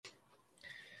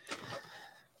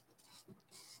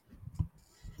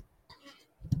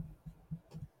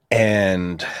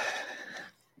And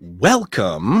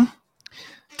welcome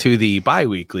to the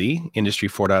bi-weekly Industry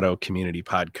 4.0 Community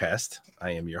Podcast.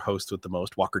 I am your host with the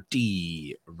most, Walker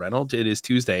D. Reynolds. It is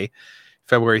Tuesday,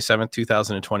 February 7th,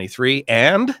 2023,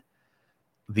 and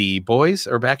the boys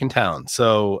are back in town.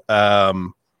 So, as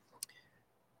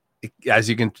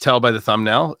you can tell by the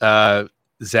thumbnail,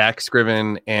 Zach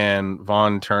Scriven and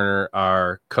Vaughn Turner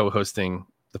are co-hosting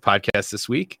the podcast this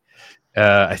week.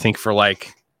 I think for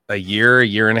like a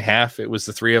year and a half, it was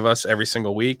the three of us every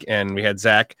single week, and we had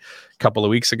Zach a couple of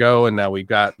weeks ago, and now we've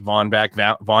got Vaughn back.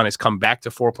 Vaughn has come back to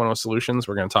 4.0 Solutions.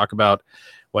 We're going to talk about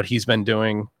what he's been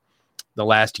doing the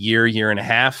last year and a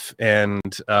half, and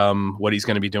what he's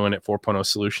going to be doing at 4.0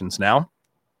 Solutions now.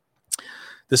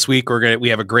 This week, we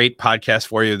have a great podcast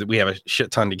for you that we have a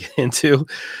shit ton to get into,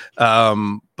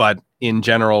 but in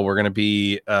general, we're going to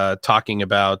be talking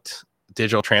about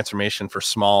digital transformation for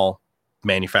small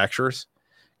manufacturers.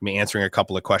 I'm going to be answering a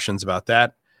couple of questions about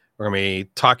that. We're going to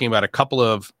be talking about a couple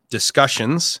of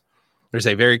discussions. There's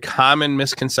a very common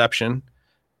misconception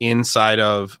inside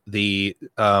of the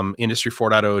Industry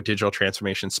 4.0 digital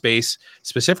transformation space,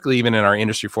 specifically even in our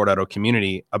Industry 4.0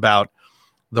 community, about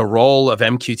the role of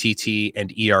MQTT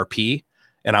and ERP.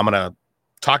 And I'm going to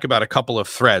talk about a couple of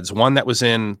threads. One that was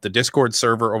in the Discord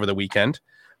server over the weekend.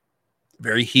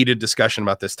 Very heated discussion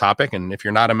about this topic. And if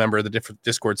you're not a member of the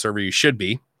Discord server, you should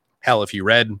be. Hell, if you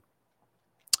read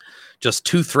just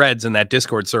two threads in that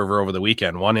Discord server over the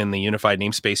weekend, one in the Unified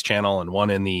Namespace channel and one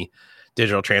in the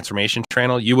Digital Transformation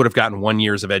channel, you would have gotten 1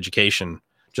 year of education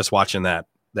just watching that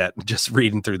just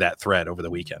reading through that thread over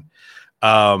the weekend.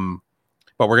 But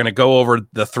we're going to go over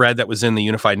the thread that was in the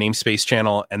Unified Namespace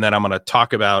channel, and then I'm going to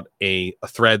talk about a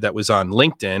thread that was on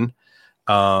LinkedIn.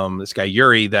 This guy,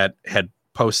 Yuri, that had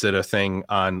posted a thing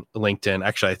on LinkedIn.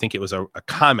 Actually, I think it was a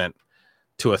comment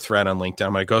to a thread on LinkedIn.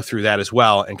 I'm going to go through that as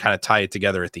well and kind of tie it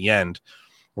together at the end.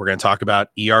 We're going to talk about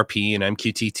ERP and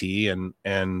MQTT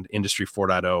and Industry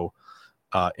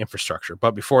 4.0 infrastructure.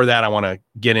 But before that, I want to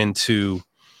get into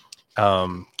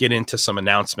some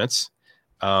announcements.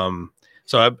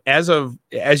 So as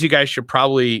you guys should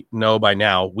probably know by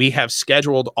now, we have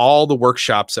scheduled all the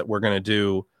workshops that we're going to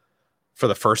do for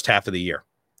the first half of the year.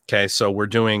 Okay, so we're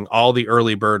doing all the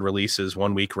early bird releases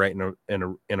 1 week right in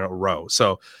a row.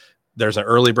 So there's an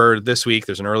early bird this week,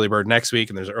 there's an early bird next week,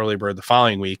 and there's an early bird the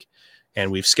following week.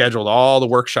 And we've scheduled all the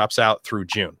workshops out through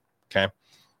June. Okay.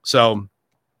 So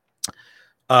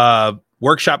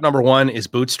workshop number 1 is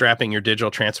bootstrapping your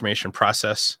digital transformation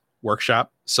process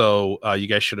workshop. So you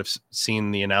guys should have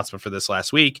seen the announcement for this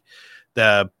last week.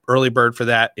 The early bird for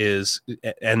that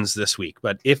ends this week.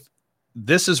 But if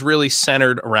this is really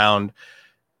centered around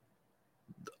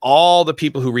all the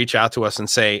people who reach out to us and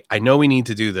say, I know we need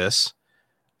to do this.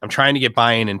 I'm trying to get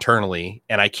buy-in internally,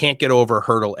 and I can't get over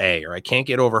hurdle A, or I can't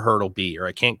get over hurdle B, or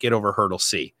I can't get over hurdle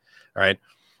C. All right.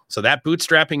 So that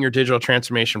bootstrapping your digital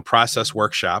transformation process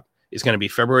workshop is going to be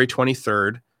February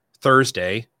 23rd,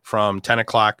 Thursday, from 10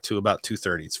 o'clock to about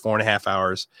 2:30. It's 4.5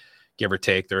 hours, give or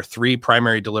take. There are 3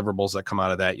 primary deliverables that come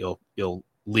out of that. You'll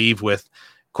leave with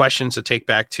questions to take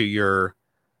back to your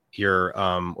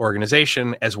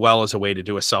organization, as well as a way to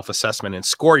do a self-assessment and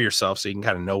score yourself so you can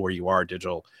kind of know where you are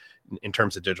in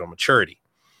terms of digital maturity.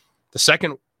 The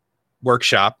second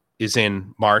workshop is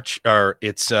in March, and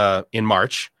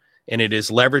it is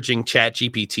leveraging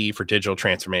ChatGPT for digital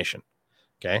transformation.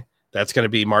 Okay. That's going to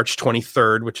be March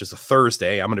 23rd, which is a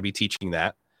Thursday. I'm going to be teaching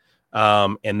that.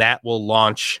 And that will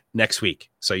launch next week.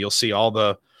 So you'll see all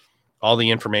the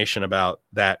information about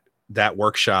that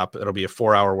workshop. It'll be a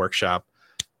 4-hour workshop.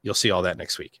 You'll see all that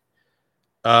next week.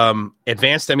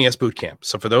 Advanced MES Bootcamp.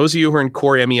 So for those of you who are in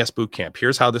Core MES Bootcamp,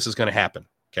 here's how this is going to happen.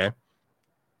 Okay.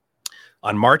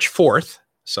 On March 4th,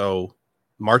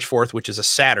 which is a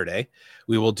Saturday,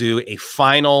 we will do a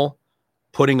final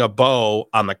putting a bow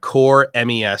on the Core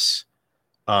MES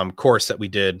course that we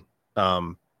did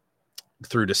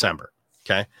through December.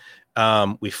 Okay.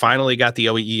 We finally got the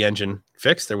OEE engine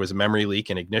fixed. There was a memory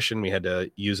leak in Ignition. We had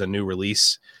to use a new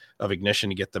release of Ignition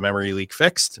to get the memory leak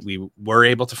fixed. We were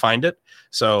able to find it.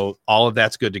 So all of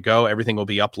that's good to go. Everything will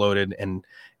be uploaded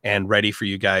and ready for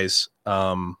you guys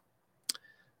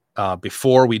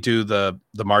before we do the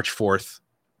March 4th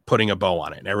putting a bow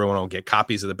on it. And everyone will get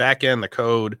copies of the backend, the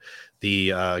code,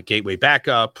 the gateway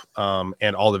backup,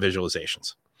 and all the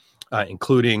visualizations,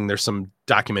 including there's some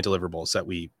document deliverables that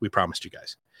we promised you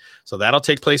guys. So that'll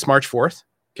take place March 4th.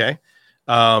 Okay.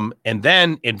 And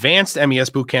then Advanced MES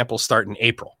Bootcamp will start in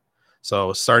April.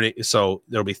 So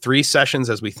there'll be 3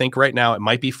 sessions as we think right now. It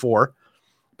might be 4,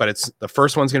 but the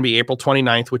first one's going to be April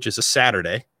 29th, which is a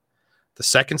Saturday. The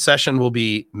second session will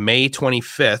be May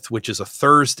 25th, which is a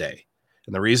Thursday.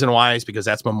 And the reason why is because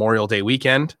that's Memorial Day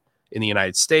weekend in the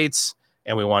United States,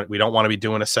 and we don't want to be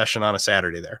doing a session on a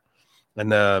Saturday there.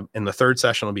 And the third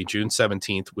session will be June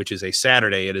 17th, which is a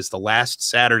Saturday. It is the last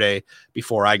Saturday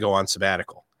before I go on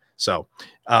sabbatical. So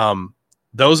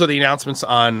those are the announcements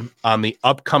on the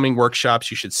upcoming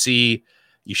workshops. If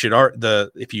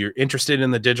you're interested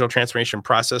in the digital transformation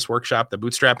process workshop, the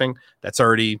bootstrapping, that's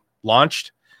already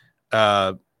launched.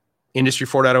 Industry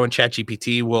 4.0 and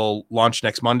ChatGPT will launch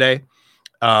next Monday.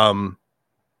 And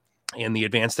the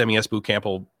Advanced MES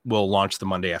Bootcamp will launch the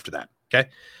Monday after that. Okay.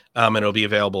 And it'll be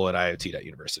available at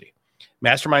IoT.university.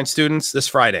 Mastermind students this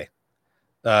Friday,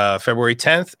 February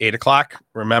 10th, 8:00.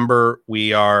 Remember, we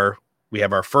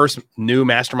have our first new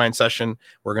mastermind session.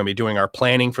 We're going to be doing our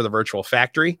planning for the virtual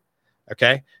factory.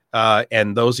 Okay.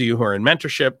 And those of you who are in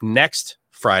mentorship, next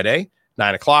Friday,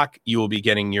 9:00, you will be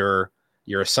getting your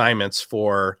assignments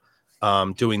for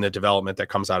doing the development that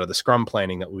comes out of the Scrum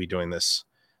planning that we'll be doing this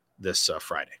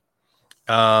Friday.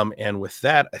 And with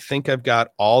that, I think I've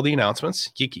got all the announcements.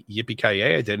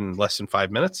 Yippee-ki-yay, I did in less than 5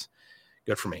 minutes.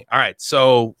 Good for me. All right,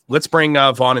 so let's bring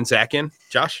Vaughn and Zach in.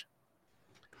 Josh?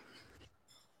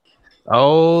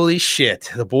 Holy shit,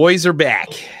 the boys are back.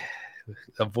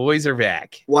 The boys are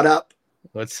back. What up?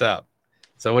 What's up?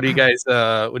 So what do you guys,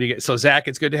 so Zach,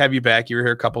 it's good to have you back. You were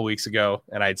here a couple of weeks ago,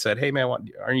 and I'd said, hey man,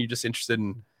 aren't you just interested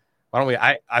in, why don't we,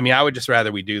 I would just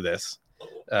rather we do this.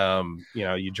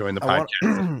 You join the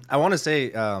podcast. I want to say,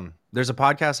 there's a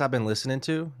podcast I've been listening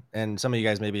to, and some of you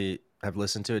guys maybe have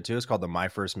listened to it too. It's called the My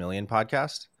First Million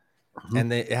podcast. Mm-hmm.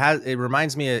 And it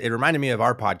reminded me of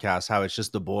our podcast, how it's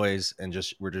just the boys and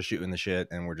we're just shooting the shit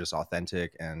and we're just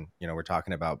authentic. And, we're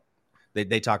talking about,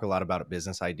 they talk a lot about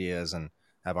business ideas and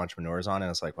have entrepreneurs on. And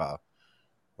it's like, wow,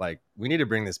 like we need to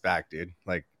bring this back, dude.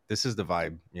 Like this is the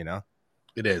vibe,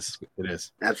 It is.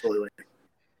 Absolutely.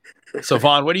 So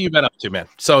Vaughn, what have you been up to, man?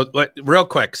 So real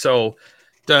quick. So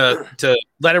to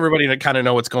let everybody kind of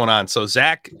know what's going on. So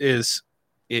Zach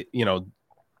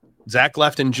Zach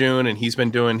left in June and he's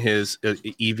been doing his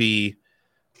EV.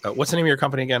 What's the name of your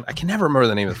company again? I can never remember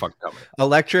the name of the fucking company.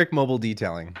 Electric Mobile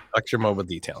Detailing.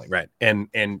 Right.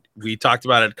 And we talked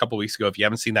about it a couple of weeks ago. If you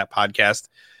haven't seen that podcast,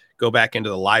 go back into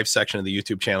the live section of the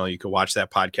YouTube channel. You can watch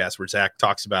that podcast where Zach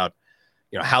talks about,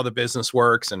 how the business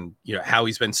works and, how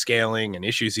he's been scaling and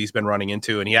issues he's been running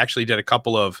into. And he actually did a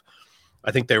couple of,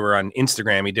 I think they were on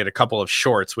Instagram. He did a couple of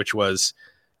shorts, which was,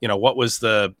 what was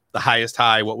the highest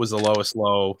high? What was the lowest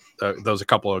low? Those a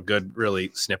couple of good,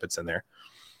 really snippets in there.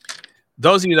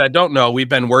 Those of you that don't know, we've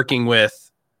been talking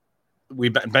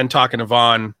to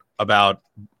Vaughn about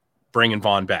bringing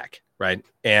Vaughn back. Right.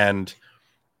 And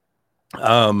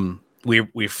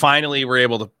we finally were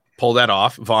able to pull that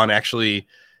off. Vaughn actually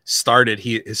started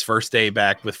his first day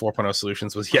back with 4.0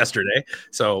 Solutions was yesterday.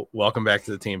 So welcome back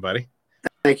to the team, buddy.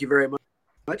 Thank you very much.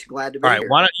 Glad to be here. All right.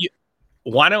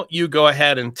 Why don't you go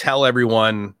ahead and tell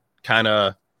everyone kind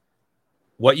of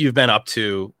what you've been up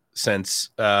to since,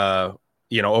 over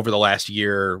the last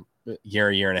year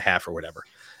and a half or whatever,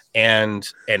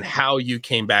 and how you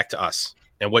came back to us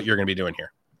and what you're going to be doing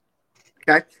here.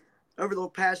 Okay. Over the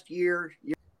past year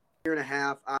and a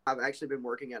half, I've actually been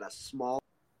working at a small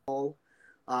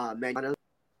manufacturer.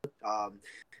 It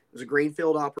was a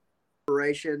greenfield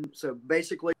operation. So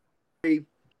basically, I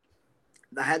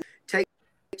had to take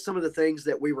some of the things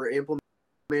that we were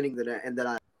implementing that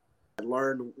I had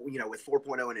learned, with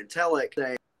 4.0 and Intellic.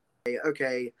 Say,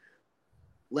 okay,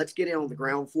 let's get in on the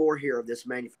ground floor here of this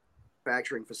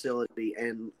manufacturing facility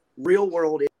and real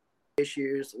world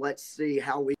issues. Let's see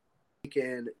how we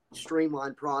can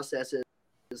streamline processes,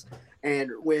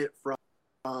 and went from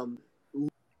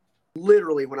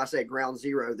literally, when I say ground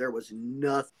zero, there was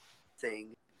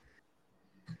nothing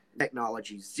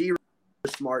technology, zero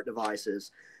smart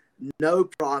devices, no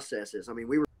processes. I mean,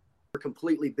 we were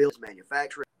completely built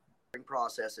manufacturing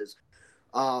processes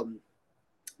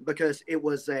because it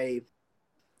was a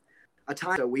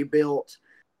time. So we built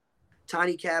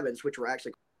tiny cabins, which were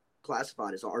actually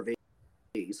classified as RVs.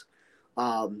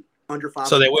 Under 5.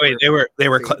 So they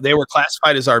were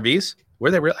classified as RVs. Were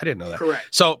they real? I didn't know that. Correct.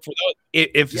 So for those,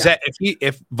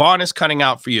 if Vaughn is cutting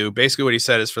out for you, basically what he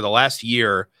said is for the last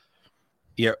year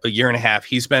and a half,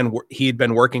 he'd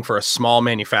been working for a small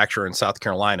manufacturer in South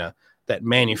Carolina that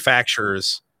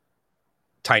manufactures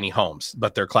tiny homes,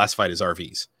 but they're classified as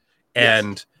RVs.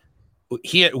 And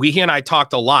he and I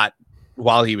talked a lot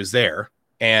while he was there,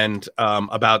 and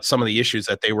about some of the issues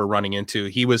that they were running into.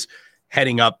 He was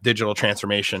heading up digital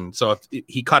transformation. So if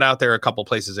he cut out there a couple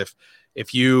places,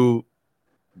 if you,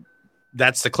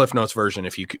 that's the Cliff Notes version.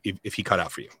 If he cut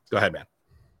out for you, go ahead, man.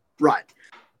 Right.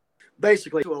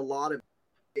 Basically, to a lot of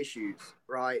issues,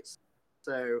 right?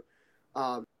 So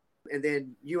And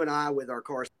then you and I with our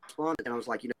correspondence, and I was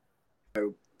like,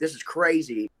 this is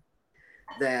crazy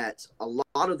that a lot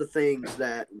of the things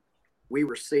that we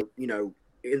were seeing, in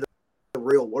the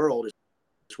real world is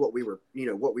what we were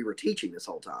teaching this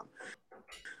whole time.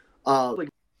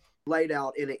 Laid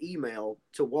out in an email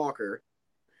to Walker,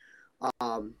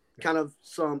 kind of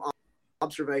some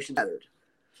observations gathered.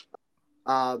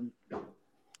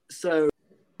 So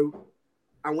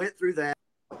I went through that,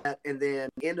 and then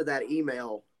into that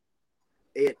email,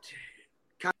 it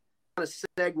kind of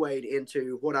segued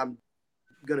into what I'm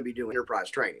going to be doing, enterprise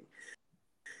training.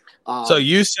 Real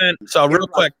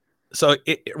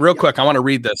quick, I want to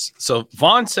read this. So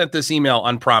Vaughn sent this email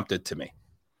unprompted to me.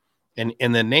 And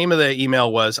the name of the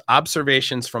email was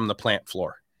Observations from the Plant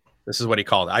Floor. This is what he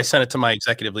called it. I sent it to my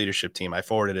executive leadership team. I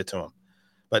forwarded it to him.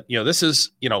 But, this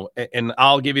is, and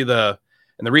I'll give you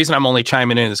and the reason I'm only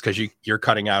chiming in is because you're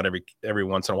cutting out every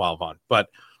once in a while, Vaughn. But,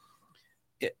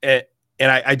 and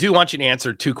I do want you to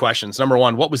answer two questions. Number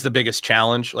one, what was the biggest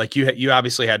challenge? Like you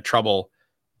obviously had trouble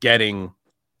getting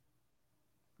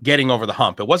over the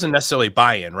hump. It wasn't necessarily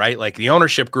buy-in, right? Like the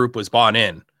ownership group was bought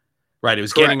in, right? It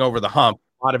was Correct. Getting over the hump.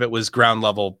 A lot of it was ground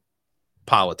level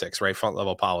politics, right? Front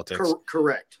level politics.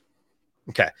 Correct.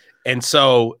 Okay. And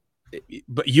so,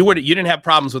 but you didn't have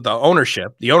problems with the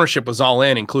ownership. The ownership was all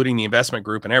in, including the investment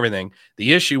group and everything.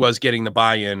 The issue was getting the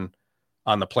buy-in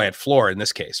on the plant floor in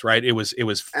this case, right? It was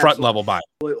front level buy-in.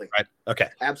 Absolutely. Right. Okay.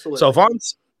 Absolutely. So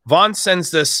Vaughn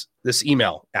sends this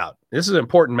email out. This is an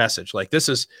important message. Like this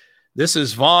is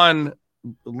Vaughn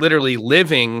literally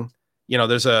living,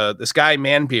 there's this guy,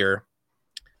 Manbeer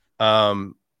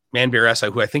SI,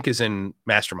 who I think is in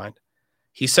Mastermind.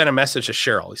 He sent a message to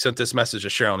Cheryl. He sent this message to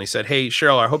Cheryl, and he said, "Hey,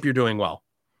 Cheryl, I hope you're doing well."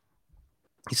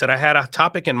 He said, "I had a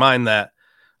topic in mind that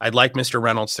I'd like Mr.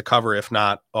 Reynolds to cover, if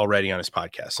not already on his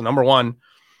podcast. So number one,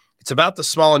 it's about the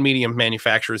small and medium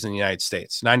manufacturers in the United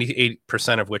States,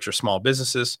 98% of which are small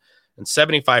businesses, and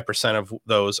 75% of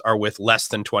those are with less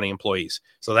than 20 employees.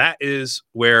 So that is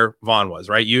where Vaughn was,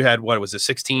 right? You had,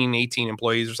 16, 18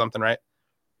 employees or something, right?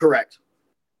 Correct.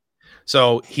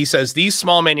 So he says these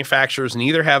small manufacturers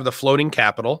neither have the floating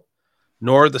capital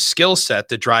nor the skill set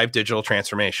to drive digital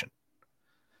transformation.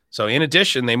 So in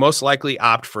addition, they most likely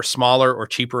opt for smaller or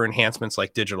cheaper enhancements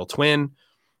like digital twin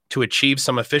to achieve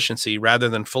some efficiency rather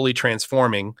than fully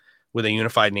transforming with a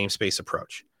unified namespace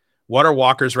approach. What are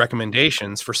Walker's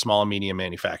recommendations for small and medium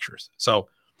manufacturers?" So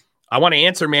I want to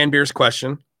answer Manbeer's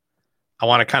question. I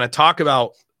want to kind of talk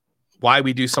about why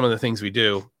we do some of the things we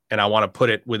do. And I want to put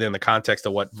it within the context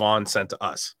of what Vaughn sent to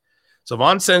us. So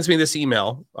Vaughn sends me this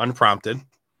email unprompted,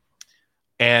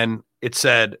 and it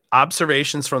said,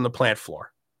 "Observations from the plant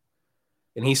floor."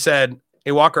 And he said,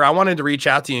 "Hey, Walker, I wanted to reach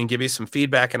out to you and give you some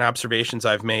feedback and observations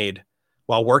I've made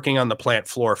while working on the plant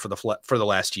floor for the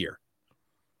last year.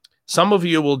 Some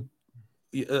you will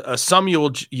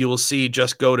see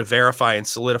just go to verify and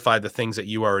solidify the things that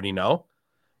you already know,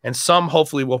 and some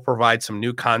hopefully will provide some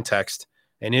new context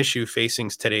an issue facing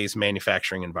today's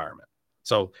manufacturing environment."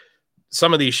 So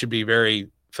some of these should be very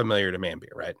familiar to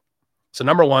Manbeer, right? So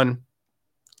number one,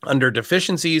 under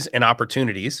deficiencies and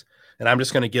opportunities, and I'm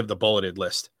just going to give the bulleted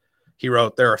list. He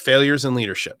wrote, there are failures in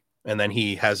leadership. And then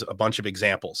he has a bunch of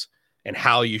examples and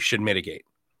how you should mitigate.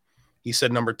 He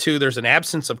said, number two, there's an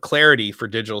absence of clarity for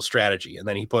digital strategy. And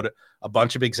then he put a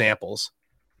bunch of examples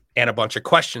and a bunch of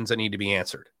questions that need to be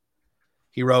answered.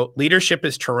 He wrote, leadership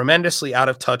is tremendously out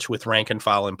of touch with rank and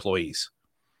file employees.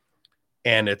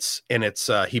 And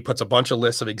he puts a bunch of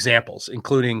lists of examples,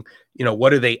 including, what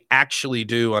do they actually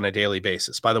do on a daily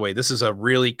basis? By the way, this is a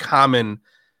really common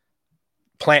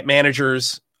plant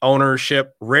managers,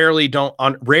 ownership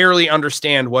rarely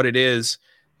understand what it is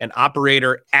an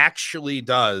operator actually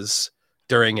does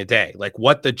during a day, like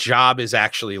what the job is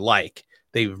actually like.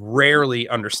 They rarely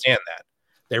understand that.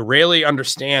 They rarely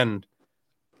understand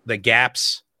the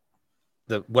gaps,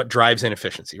 what drives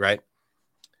inefficiency, right?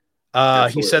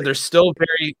 He said there's still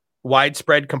very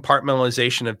widespread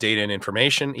compartmentalization of data and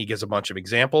information. He gives a bunch of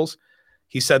examples.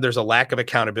 He said there's a lack of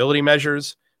accountability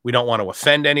measures. We don't want to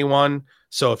offend anyone.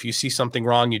 So if you see something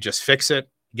wrong, you just fix it.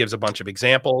 He gives a bunch of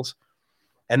examples.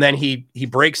 And then he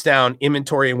breaks down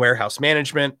inventory and warehouse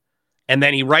management. And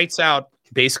then he writes out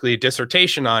basically a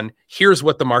dissertation on here's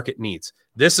what the market needs.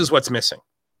 This is what's missing.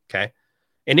 Okay.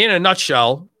 And in a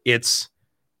nutshell, it's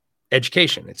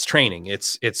education, it's training,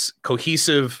 it's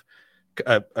cohesive,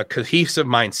 a cohesive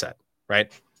mindset,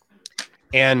 right?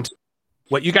 And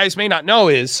what you guys may not know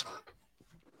is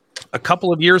a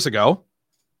couple of years ago,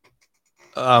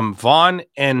 Vaughn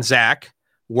and Zach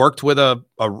worked with a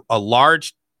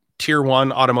large tier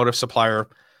one automotive supplier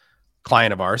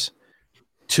client of ours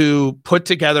to put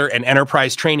together an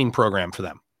enterprise training program for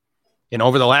them. And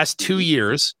over the last 2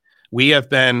 years, we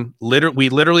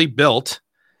literally built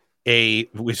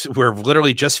we're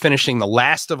literally just finishing the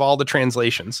last of all the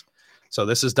translations. So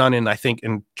this is done in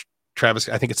Travis,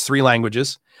 I think it's 3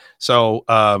 languages. So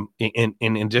in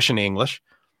addition to English,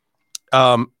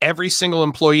 every single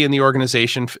employee in the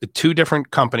organization, 2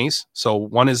 different companies. So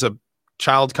one is a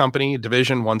child company, a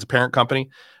division, one's a parent company.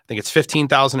 I think it's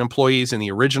 15,000 employees in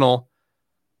the original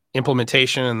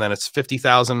implementation, and then it's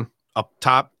 50,000 up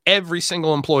top. Every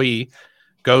single employee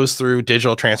goes through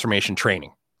digital transformation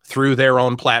training through their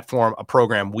own platform, a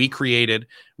program we created.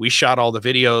 We shot all the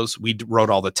videos. We wrote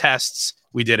all the tests.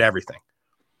 We did everything.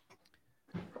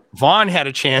 Vaughn had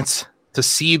a chance to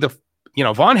see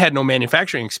Vaughn had no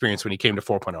manufacturing experience when he came to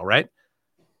 4.0, right?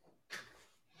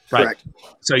 Right. Correct.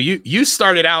 So you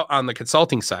started out on the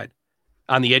consulting side,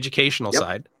 on the educational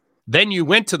side. Then you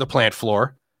went to the plant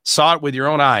floor, saw it with your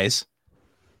own eyes.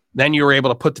 Then you were able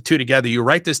to put the 2 together. You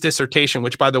write this dissertation,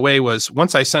 which, by the way, was,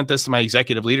 once I sent this to my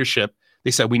executive leadership,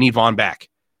 they said, we need Vaughn back.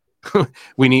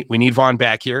 we need Vaughn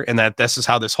back here. And that this is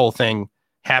how this whole thing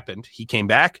happened. He came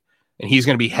back, and he's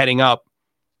going to be heading up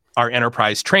our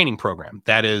enterprise training program.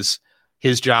 That is,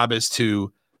 his job is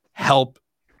to help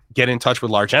get in touch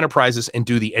with large enterprises and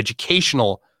do the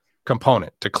educational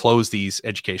component to close these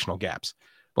educational gaps.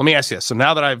 Let me ask you this. So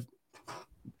now that I've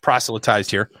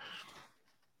proselytized here,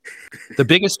 the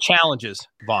biggest challenges,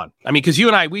 Vaughn, I mean, because you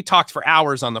and I, we talked for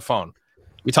hours on the phone.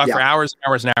 We talked for hours and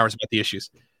hours and hours about the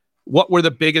issues. What were the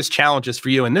biggest challenges for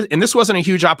you? And this wasn't a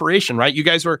huge operation, right? You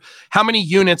guys were, how many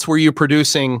units were you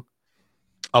producing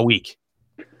a week?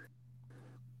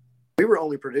 We were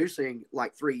only producing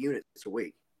like 3 units a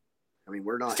week. I mean,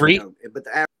 we're not 3, but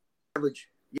the average,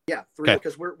 3,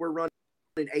 because we're running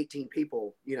 18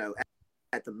 people,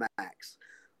 at the max.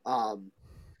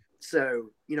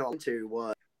 So,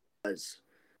 was,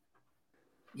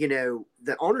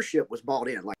 the ownership was bought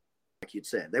in, like you'd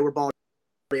said. They were bought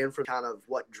in for kind of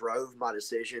what drove my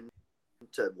decision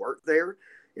to work there,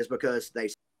 is because they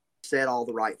said all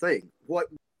the right thing. What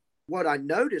I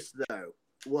noticed, though,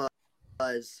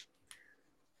 was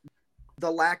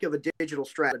the lack of a digital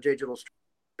strategy.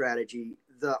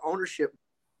 The ownership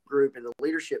group and the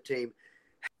leadership team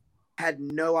had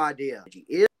no idea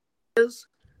is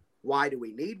why do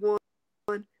we need one,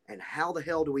 and how the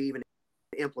hell do we even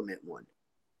implement one.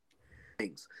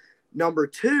 Things. Number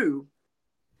 2,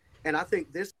 and I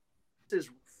think this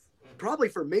is probably,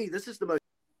 for me, this is the most,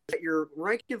 your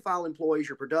rank and file employees,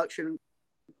 your production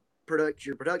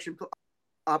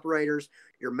operators,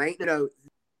 your maintenance,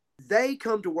 they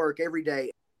come to work every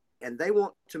day and they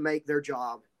want to make their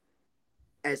job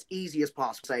as easy as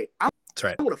possible. Say, I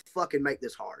want to fucking make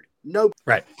this hard.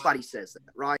 Nobody says that,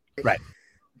 right? Right.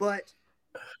 But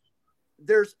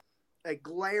there's a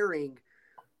glaring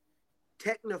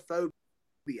technophobia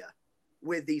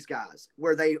with these guys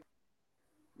where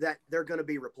they're going to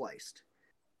be replaced.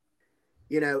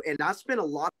 And I spent a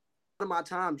lot of my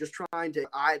time just trying to,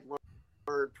 I had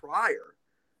learned prior,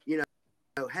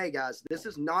 hey guys, this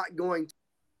is not going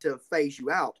to phase you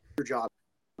out, your job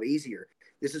easier.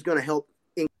 This is going to help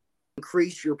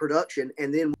increase your production.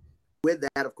 And then with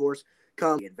that, of course,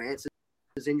 come the advances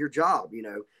in your job,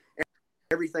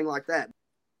 everything like that.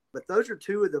 But those are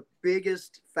 2 of the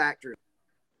biggest factors.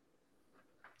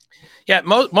 Yeah,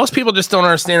 most people just don't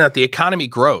understand that the economy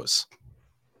grows,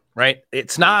 right?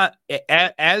 It's not,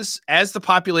 as the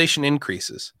population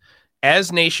increases,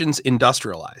 as nations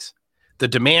industrialize, the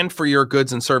demand for your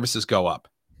goods and services go up.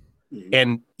 Mm-hmm.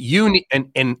 And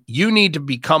you need to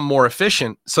become more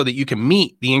efficient so that you can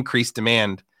meet the increased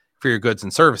demand for your goods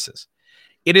and services.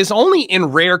 It is only in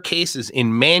rare cases,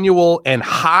 in manual and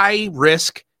high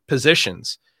risk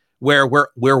positions, where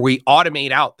we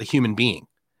automate out the human being.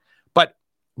 But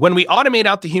when we automate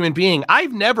out the human being,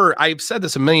 I've said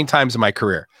this a million times in my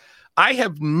career, I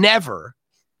have never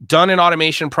done an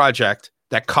automation project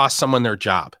that cost someone their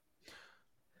job.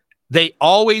 They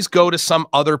always go to some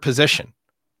other position.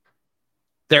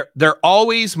 They're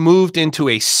always moved into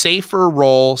a safer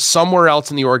role somewhere else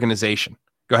in the organization.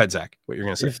 Go ahead, Zach, what you're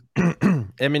going to say.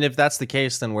 I mean, if that's the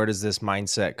case, then where does this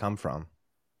mindset come from?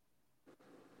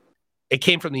 It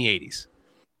came from the 80s.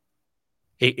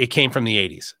 It came from the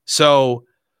 80s. So,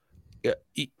 the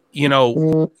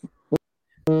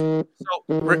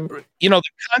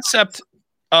concept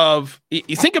of,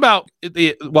 you think about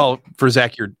for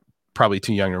Zach, you're probably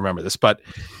too young to remember this, but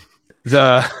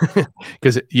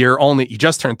because you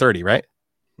just turned 30, right?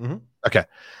 Mm-hmm. Okay.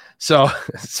 So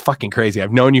it's fucking crazy.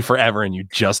 I've known you forever and you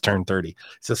just turned 30.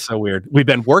 It's just so weird. We've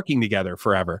been working together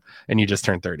forever and you just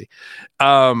turned 30.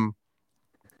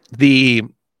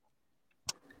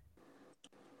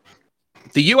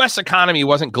 the U.S. economy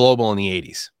wasn't global in the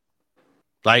 80s,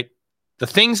 right? The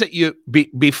things that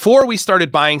before we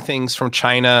started buying things from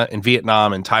China and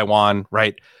Vietnam and Taiwan,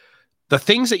 right? The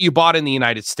things that you bought in the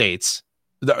United States,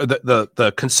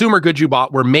 the consumer goods you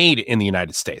bought were made in the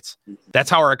United States. That's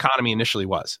how our economy initially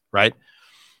was, right?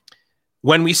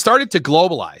 When we started to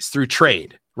globalize through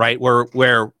trade, right,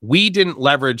 where we didn't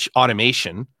leverage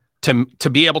automation to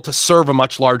be able to serve a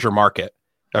much larger market,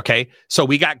 okay? So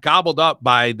we got gobbled up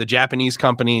by the Japanese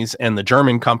companies and the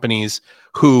German companies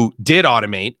who did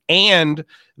automate, and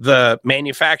the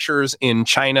manufacturers in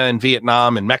China and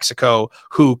Vietnam and Mexico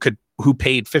who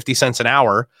paid 50 cents an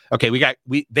hour. Okay,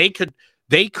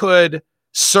 they could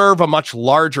serve a much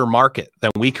larger market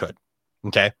than we could,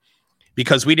 okay?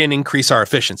 Because we didn't increase our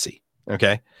efficiency,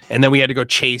 okay? And then we had to go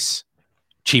chase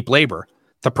cheap labor.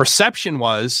 The perception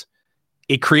was,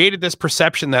 it created this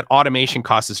perception that automation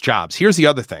costs us jobs. Here's the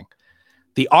other thing.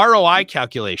 The ROI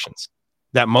calculations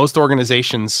that most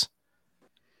organizations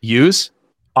use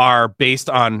are based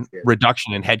on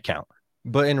reduction in headcount.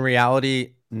 But in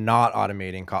reality, not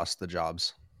automating costs the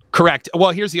jobs. Correct.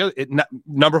 Well, here's the other.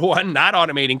 Number one, not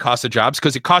automating costs the jobs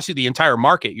because it costs you the entire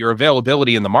market, your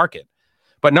availability in the market.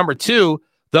 But number two,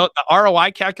 the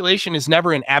ROI calculation is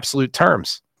never in absolute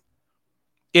terms.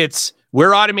 It's,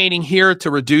 we're automating here to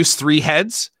reduce 3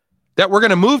 heads that we're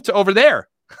going to move to over there.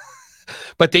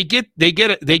 But they get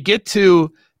to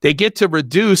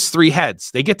reduce 3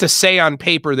 heads. They get to say on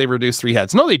paper they reduced 3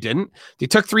 heads. No, they didn't. They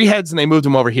took 3 heads and they moved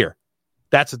them over here.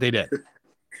 That's what they did.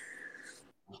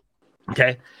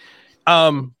 Okay.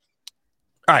 All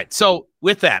right. So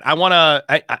with that, I want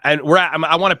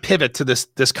to pivot to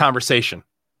this conversation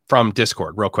from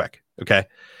Discord real quick. Okay.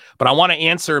 But I want to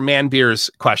answer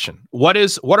Manbeer's question. What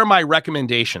are my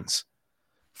recommendations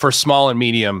for small and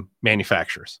medium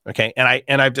manufacturers? Okay.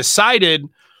 And I've decided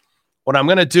what I'm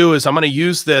going to do is I'm going to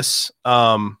use this,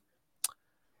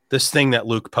 this thing that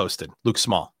Luke posted, Luke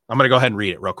Small. I'm going to go ahead and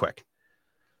read it real quick.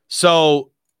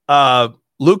 So,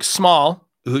 Luke Small,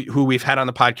 who we've had on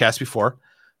the podcast before,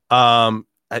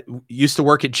 used to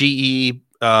work at GE.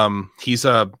 I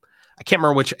can't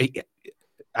remember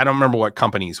I don't remember what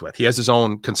company he's with. He has his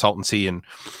own consultancy and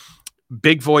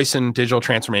big voice in digital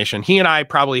transformation. He and I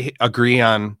probably agree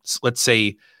on, let's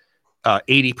say,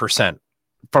 80%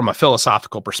 from a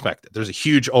philosophical perspective. There's a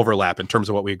huge overlap in terms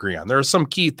of what we agree on. There are some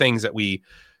key things that we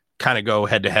kind of go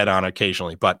head to head on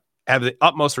occasionally, but I have the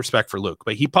utmost respect for Luke.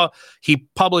 But he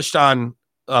published on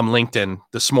LinkedIn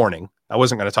this morning. I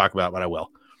wasn't going to talk about it, but I will,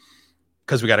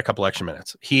 because we got a couple extra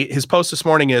minutes. His post this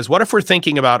morning is, what if we're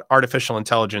thinking about artificial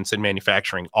intelligence in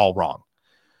manufacturing all wrong?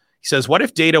 He says, what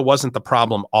if data wasn't the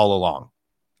problem all along?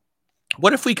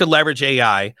 What if we could leverage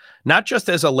AI, not just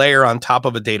as a layer on top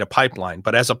of a data pipeline,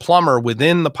 but as a plumber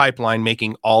within the pipeline,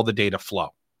 making all the data flow?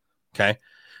 Okay.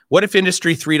 What if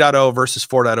industry 3.0 versus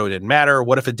 4.0 didn't matter?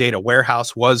 What if a data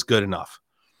warehouse was good enough?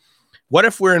 What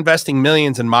if we're investing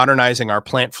millions in modernizing our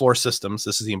plant floor systems?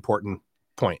 This is the important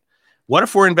point. What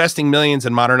if we're investing millions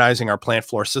in modernizing our plant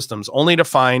floor systems only to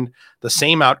find the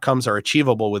same outcomes are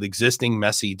achievable with existing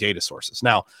messy data sources?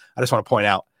 Now, I just want to point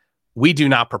out, we do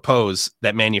not propose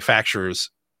that manufacturers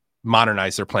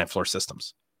modernize their plant floor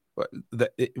systems.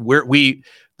 Those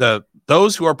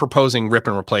who are proposing rip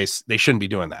and replace, they shouldn't be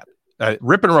doing that.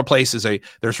 Rip and replace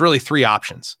there's really 3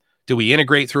 options. Do we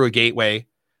integrate through a gateway?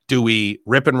 Do we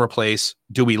rip and replace?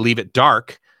 Do we leave it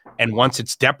dark? And once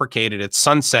it's deprecated, it's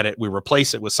sunset it, we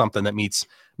replace it with something that meets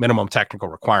minimum technical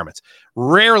requirements.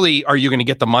 Rarely are you going to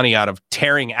get the money out of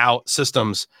tearing out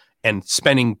systems and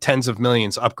spending tens of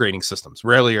millions upgrading systems.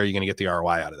 Rarely are you going to get the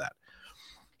ROI out of that.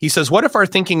 He says, what if our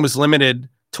thinking was limited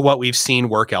to what we've seen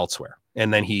work elsewhere?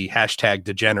 And then he hashtagged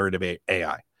degenerative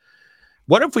AI.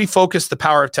 What if we focus the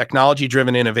power of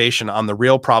technology-driven innovation on the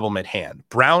real problem at hand?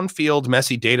 Brownfield,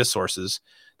 messy data sources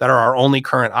that are our only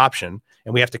current option,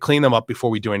 and we have to clean them up before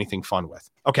we do anything fun with.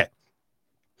 Okay.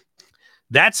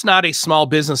 That's not a small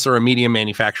business or a medium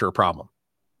manufacturer problem.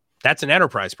 That's an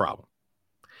enterprise problem.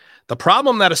 The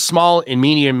problem that a small and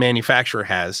medium manufacturer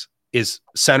has is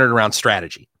centered around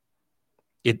strategy.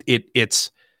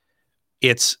 It's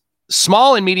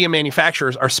small and medium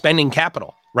manufacturers are spending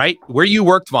capital, right? Where you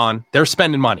worked, Vaughn, they're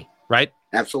spending money, right?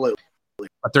 Absolutely.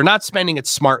 But they're not spending it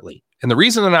smartly. And the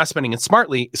reason they're not spending it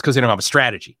smartly is because they don't have a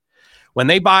strategy. When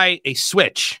they buy a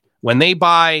switch, when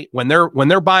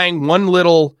they're buying one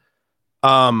little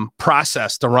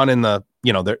process to run in the,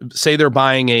 say they're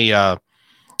buying a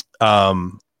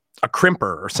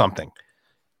crimper or something.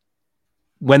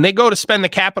 When they go to spend the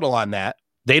capital on that,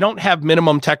 they don't have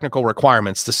minimum technical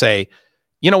requirements to say,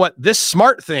 you know what, this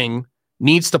smart thing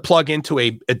needs to plug into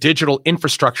a digital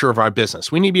infrastructure of our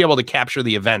business. We need to be able to capture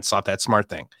the events off that smart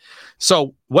thing.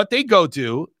 So what they go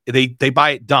do, they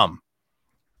buy it dumb.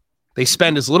 They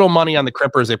spend as little money on the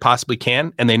crimper as they possibly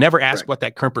can, and they never ask what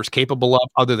that crimper is capable of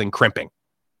other than crimping.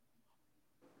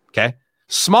 Okay?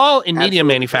 Small and medium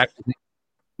manufacturers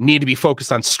need to be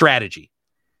focused on strategy.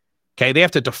 Okay? They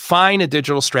have to define a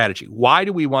digital strategy. Why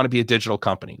do we want to be a digital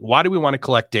company? Why do we want to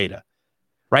collect data?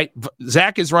 Right?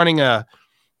 Zach is running a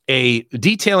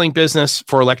detailing business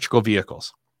for electrical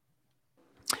vehicles.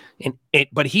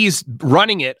 But he's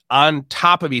running it on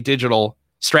top of a digital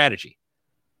strategy.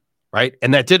 Right?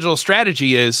 And that digital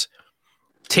strategy is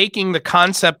taking the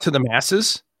concept to the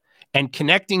masses and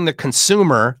connecting the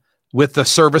consumer with the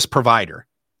service provider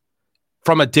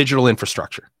from a digital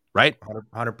infrastructure, right?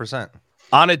 100%.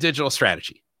 On a digital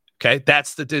strategy. Okay?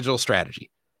 That's the digital strategy.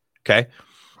 Okay?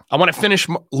 I want to finish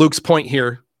Luke's point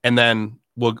here, and then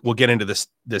we'll get into this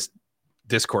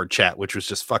Discord chat, which was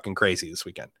just fucking crazy this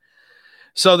weekend.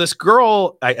 So this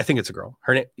girl, I think it's a girl.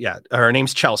 Her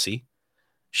name's Chelsea.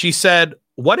 She said,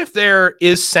 what if there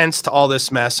is sense to all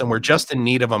this mess and we're just in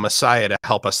need of a messiah to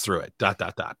help us through it? ...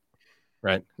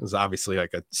 Right? It was obviously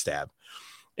like a stab.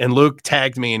 And Luke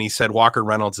tagged me and he said, Walker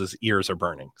Reynolds' ears are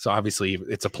burning. So obviously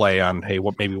it's a play on, hey,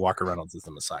 maybe Walker Reynolds is the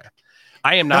messiah.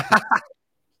 I am not.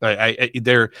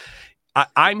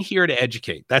 I'm here to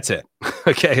educate. That's it.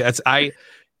 Okay. I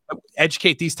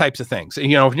educate these types of things.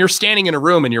 And, if you're standing in a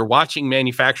room and you're watching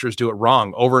manufacturers do it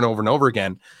wrong over and over and over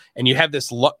again, and you have this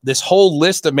whole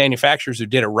list of manufacturers who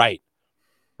did it right?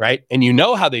 And you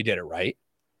know how they did it right.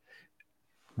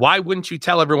 Why wouldn't you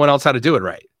tell everyone else how to do it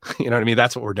right? You know what I mean?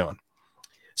 That's what we're doing.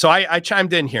 So I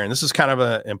chimed in here, and this is kind of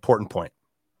an important point.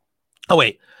 Oh,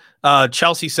 wait.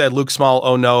 Chelsea said, Luke Small,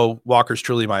 oh no, Walker's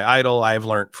truly my idol. I have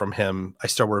learned from him. I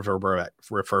still refer back,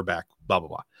 blah, blah,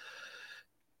 blah,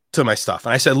 to my stuff.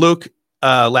 And I said, Luke,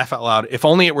 laugh out loud. If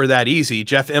only it were that easy,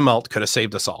 Jeff Immelt could have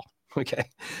saved us all. Okay.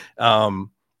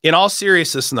 In all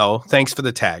seriousness, though, thanks for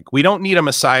the tag. We don't need a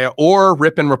messiah or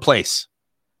rip and replace.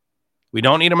 We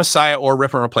don't need a messiah or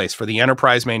rip and replace for the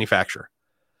enterprise manufacturer.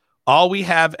 All we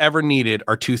have ever needed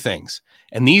are two things.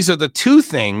 And these are the two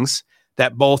things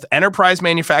that both enterprise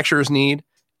manufacturers need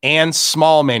and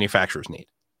small manufacturers need.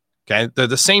 Okay. They're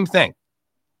the same thing,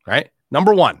 right?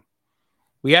 Number one,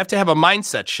 we have to have a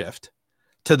mindset shift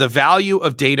to the value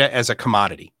of data as a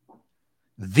commodity.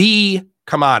 The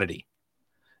commodity.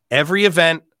 Every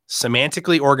event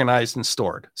semantically organized and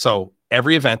stored. So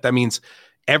every event, that means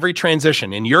every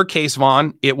transition. In your case,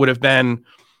 Vaughn, it would have been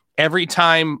every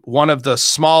time one of the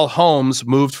small homes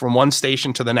moved from one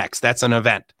station to the next. That's an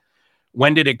event.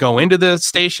 When did it go into the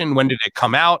station? When did it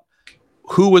come out?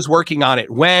 Who was working on it?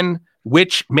 When?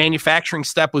 Which manufacturing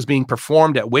step was being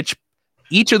performed at which?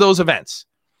 Each of those events.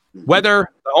 Whether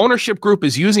the ownership group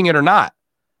is using it or not,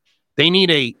 they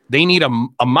need a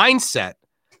mindset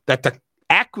that the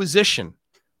acquisition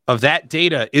of that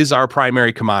data is our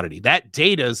primary commodity. That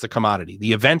data is the commodity,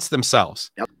 the events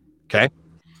themselves. Yep. Okay.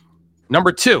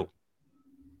 Number two,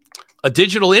 a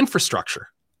digital infrastructure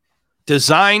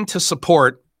designed to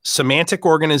support semantic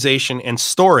organization and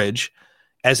storage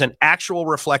as an actual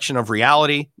reflection of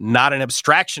reality, not an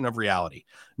abstraction of reality.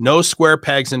 No square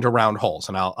pegs into round holes.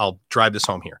 And I'll drive this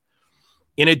home here.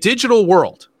 In a digital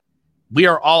world, we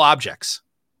are all objects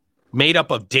made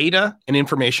up of data and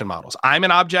information models. I'm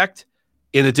an object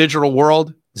in the digital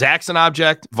world. Zach's an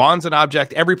object. Vaughn's an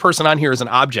object. Every person on here is an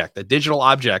object, a digital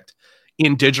object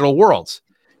in digital worlds.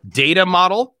 Data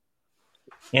model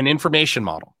and information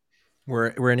model. We're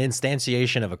an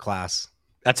instantiation of a class.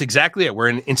 That's exactly it. We're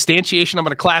an instantiation of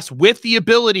a class with the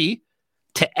ability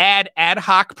to add ad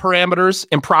hoc parameters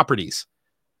and properties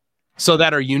so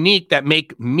that are unique, that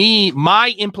make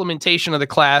my implementation of the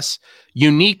class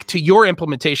unique to your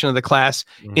implementation of the class,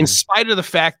 in spite of the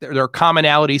fact that there are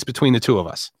commonalities between the two of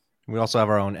us. We also have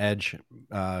our own edge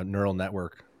neural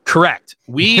network. Correct.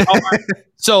 We are,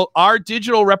 so our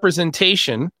digital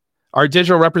representation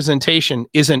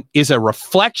is a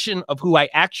reflection of who I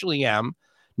actually am,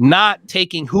 not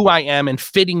taking who I am and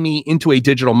fitting me into a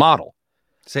digital model.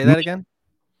 Say that again.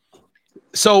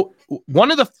 So one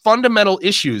of the fundamental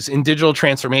issues in digital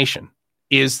transformation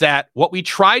is that what we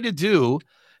try to do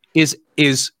is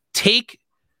take,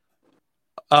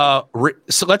 so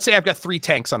let's say I've got 3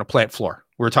 tanks on a plant floor.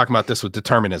 We were talking about this with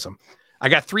determinism. I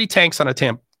got 3 tanks on a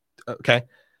tank, okay?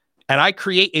 And I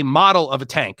create a model of a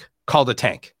tank called a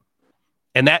tank.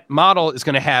 And that model is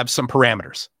going to have some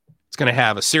parameters. It's going to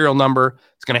have a serial number.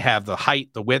 It's going to have the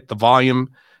height, the width, the volume.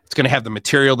 It's going to have the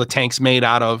material the tank's made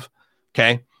out of,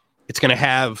 okay? It's going to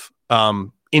have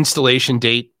installation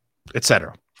date,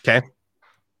 etc. Okay.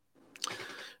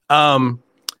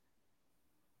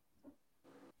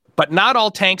 But not all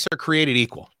tanks are created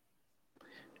equal.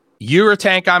 You're a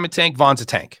tank, I'm a tank, Vaughn's a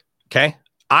tank. Okay?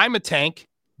 I'm a tank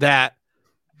that,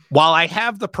 while I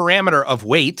have the parameter of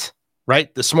weight,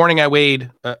 right? This morning I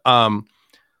weighed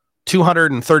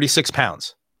 236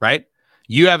 pounds, right?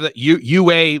 You have the you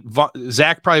weigh,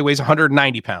 Zach probably weighs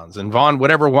 190 pounds, and Vaughn,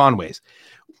 whatever Vaughn weighs.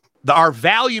 Our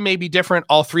value may be different.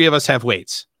 All three of us have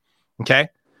weights. Okay.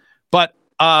 But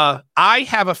I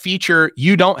have a feature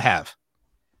you don't have.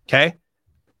 Okay.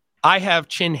 I have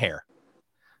chin hair.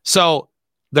 So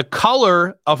the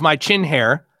color of my chin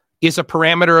hair is a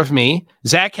parameter of me.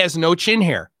 Zach has no chin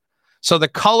hair. So the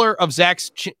color of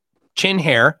Zach's chin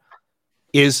hair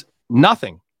is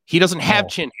nothing. He doesn't have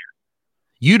chin hair.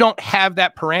 You don't have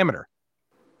that parameter.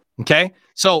 Okay.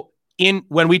 So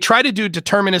when we try to do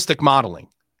deterministic modeling,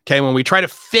 okay, when we try to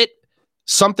fit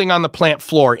something on the plant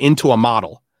floor into a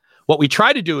model, what we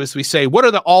try to do is we say, what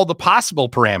are all the possible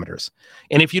parameters?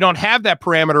 And if you don't have that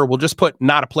parameter, we'll just put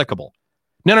not applicable.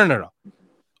 No.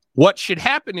 What should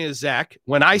happen is, Zach,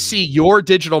 when I see your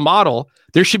digital model,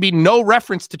 there should be no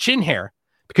reference to chin hair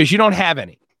because you don't have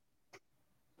any.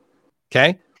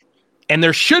 Okay. And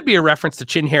there should be a reference to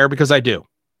chin hair because I do.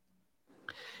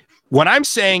 What I'm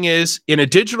saying is, in a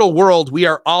digital world, we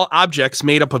are all objects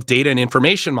made up of data and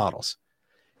information models.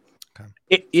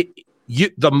 Okay.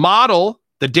 The model,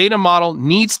 the data model,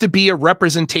 needs to be a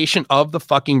representation of the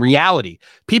fucking reality.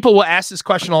 People will ask this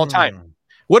question all the time.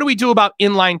 What do we do about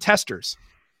inline testers?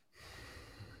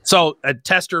 So a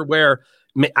tester where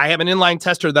I have an inline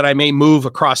tester that I may move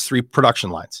across 3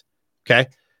 production lines. Okay.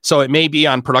 So it may be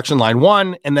on production line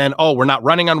 1, and then, we're not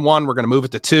running on 1. We're going to move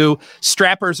it to 2.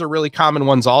 Strappers are really common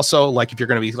ones also. Like if you're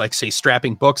going to be, like, say,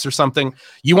 strapping books or something,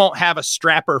 you won't have a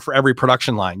strapper for every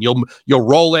production line. You'll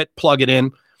roll it, plug it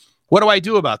in. What do I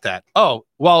do about that? Oh,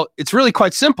 well, it's really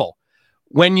quite simple.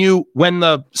 When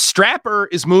the strapper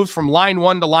is moved from line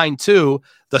 1 to line 2,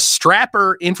 the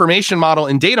strapper information model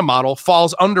and data model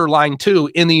falls under line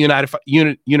 2 in the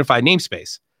unified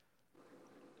namespace.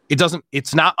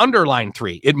 It's not under line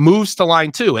 3. It moves to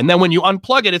line 2. And then when you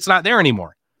unplug it, it's not there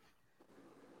anymore.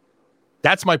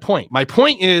 That's my point. My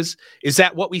point is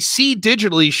that what we see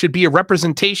digitally should be a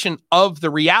representation of the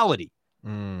reality.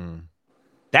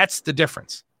 That's the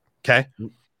difference. Okay.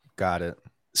 Got it.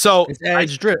 So it's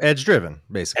edge driven,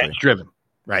 basically. Edge driven.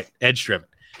 Right. Edge driven.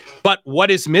 But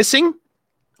what is missing?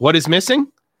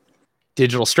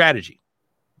 Digital strategy.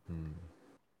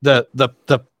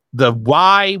 The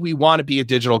why we want to be a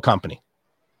digital company.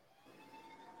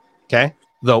 Okay.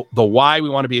 The why we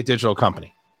want to be a digital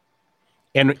company.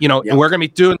 And, and we're going to be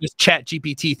doing this Chat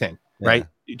GPT thing, right?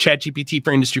 Chat GPT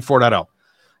for Industry 4.0.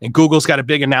 And Google's got a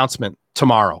big announcement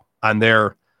tomorrow on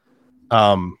their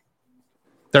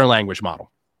language model.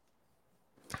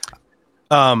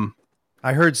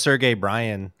 I heard Sergey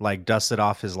Brin dusted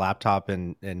off his laptop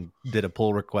and did a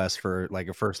pull request for like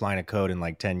a first line of code in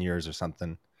like 10 years or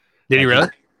something. Did he really?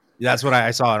 That's what I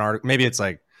saw in article. Maybe it's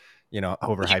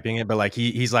overhyping it, but like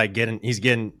he's like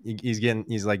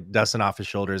he's like dusting off his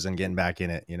shoulders and getting back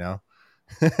in it,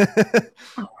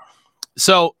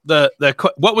 So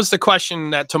what was the question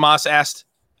that Tomas asked?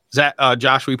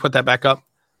 Josh, will you put that back up?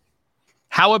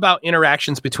 How about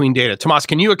interactions between data? Tomas,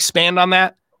 can you expand on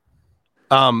that?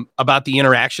 About the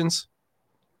interactions?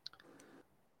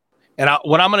 And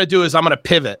what I'm going to do is I'm going to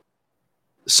pivot.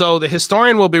 So the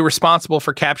historian will be responsible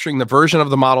for capturing the version of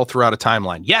the model throughout a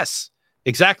timeline. Yes,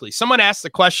 exactly. Someone asked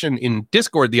the question in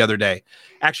Discord the other day.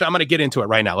 Actually, I'm going to get into it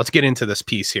right now. Let's get into this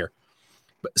piece here.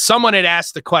 Someone had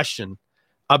asked the question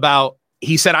about,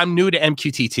 he said, I'm new to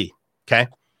MQTT. Okay.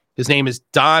 His name is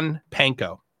Don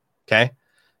Panko. Okay.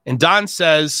 And Don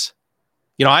says,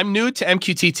 I'm new to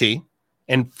MQTT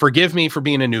and forgive me for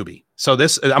being a newbie. So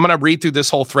I'm going to read through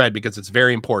this whole thread because it's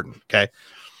very important. Okay.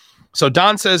 So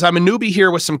Don says, I'm a newbie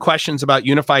here with some questions about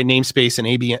unified namespace and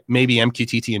maybe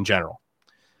MQTT in general.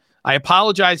 I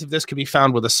apologize if this could be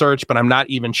found with a search, but I'm not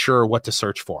even sure what to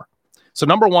search for. So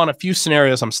number one, a few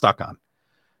scenarios I'm stuck on.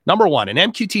 Number one, an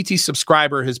MQTT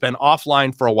subscriber has been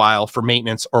offline for a while for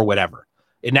maintenance or whatever.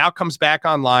 It now comes back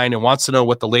online and wants to know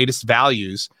what the latest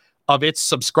values of its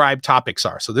subscribed topics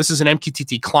are. So this is an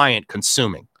MQTT client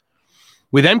consuming.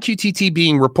 With MQTT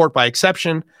being report by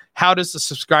exception, how does the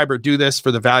subscriber do this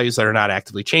for the values that are not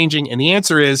actively changing? And the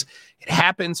answer is it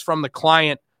happens from the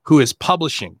client who is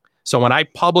publishing. So when I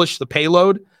publish the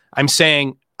payload, I'm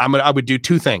saying I would do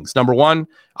 2 things. Number one,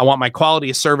 I want my quality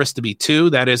of service to be 2.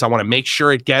 That is, I want to make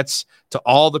sure it gets to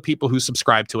all the people who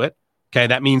subscribe to it. Okay,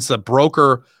 that means the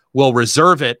broker will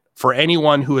reserve it for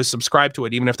anyone who is subscribed to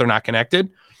it, even if they're not connected.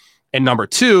 And number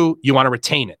 2, you want to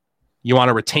retain it. You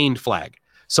want a retained flag.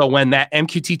 So when that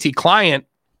MQTT client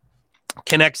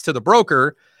connects to the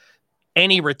broker,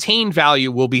 any retained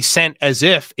value will be sent as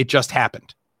if it just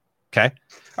happened. Okay.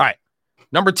 All right.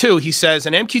 Number 2, he says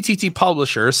an MQTT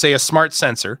publisher, say a smart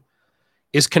sensor,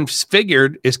 is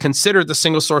considered the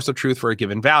single source of truth for a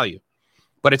given value,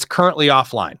 but it's currently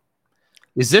offline.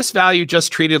 Is this value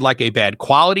just treated like a bad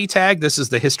quality tag? This is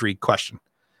the history question.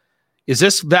 Is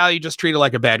this value just treated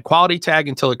like a bad quality tag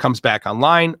until it comes back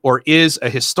online, or is a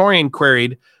historian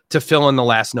queried to fill in the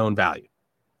last known value?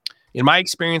 In my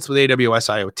experience with AWS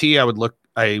IoT,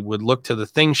 I would look to the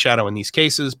thing shadow in these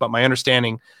cases, but my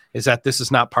understanding is that this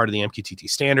is not part of the MQTT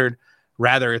standard.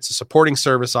 Rather, it's a supporting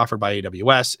service offered by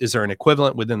AWS. Is there an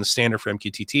equivalent within the standard for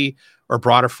MQTT or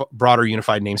broader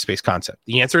unified namespace concept?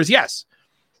 The answer is yes.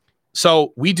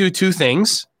 So we do 2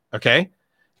 things. Okay.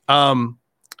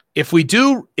 If we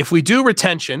do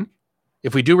retention, we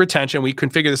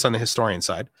configure this on the historian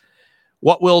side.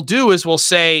 What we'll do is we'll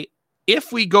say,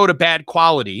 if we go to bad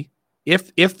quality,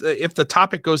 if the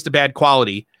topic goes to bad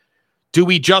quality, do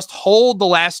we just hold the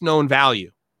last known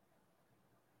value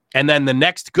and then the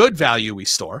next good value we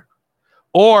store?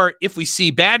 Or if we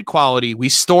see bad quality, we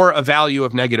store a value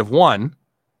of -1.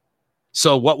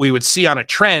 So what we would see on a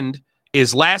trend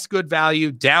is last good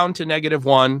value down to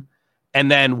 -1. And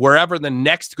then wherever the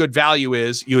next good value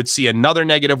is, you would see another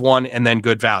 -1 and then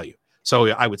good value. So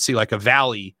I would see like a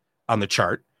valley on the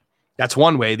chart. That's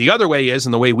one way. The other way is,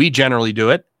 and the way we generally do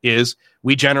it, is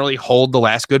we generally hold the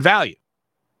last good value.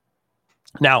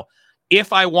 Now,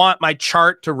 if I want my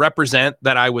chart to represent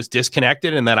that I was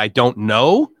disconnected and that I don't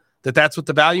know that that's what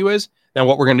the value is, then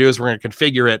what we're going to do is we're going to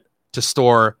configure it to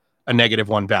store a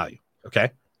 -1 value.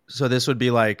 Okay. So this would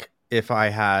be like if I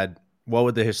had, what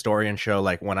would the historian show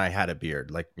like when I had a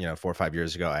beard? Like, 4 or 5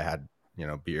 years ago, I had,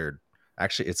 beard.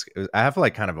 Actually, I have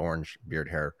like kind of orange beard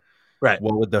hair. Right.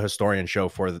 What would the historian show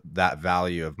for that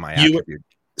value of my attribute?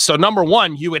 So number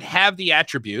 1, you would have the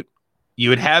attribute. You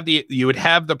would have the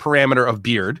parameter of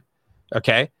beard.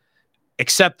 Okay.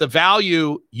 Except the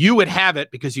value, you would have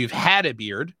it because you've had a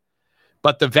beard,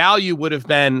 but the value would have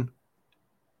been,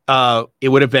 it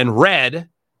would have been red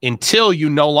until you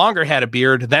no longer had a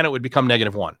beard. Then it would become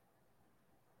 -1.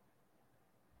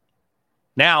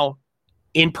 Now,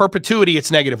 in perpetuity,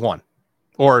 it's -1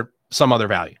 or some other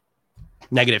value.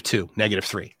 -2,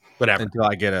 -3, whatever. Until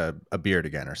I get a beard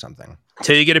again or something.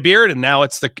 Until you get a beard, and now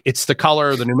it's the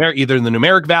color, the numeric, either the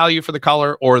numeric value for the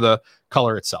color or the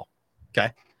color itself.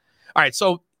 Okay. All right.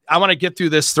 So I want to get through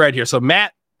this thread here. So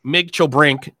Matt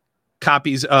Migchell-Brink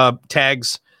copies,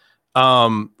 tags,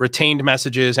 retained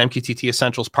messages, MQTT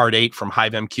Essentials Part 8 from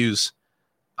HiveMQ's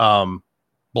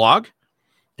blog.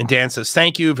 And Dan says,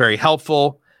 thank you, very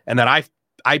helpful. And then I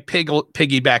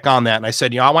piggyback on that. And I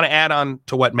said, I want to add on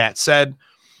to what Matt said.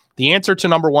 The answer to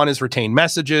number 1 is retained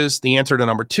messages. The answer to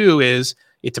number 2 is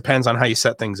it depends on how you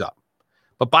set things up.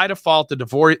 But by default,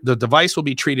 the device will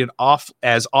be treated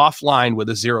as offline with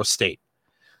a 0 state.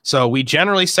 So we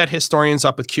generally set historians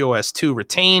up with QoS2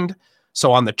 retained.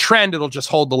 So on the trend, it'll just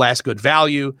hold the last good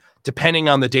value. Depending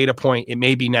on the data point, it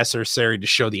may be necessary to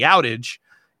show the outage,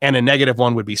 and a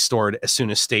 -1 would be stored as soon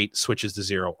as state switches to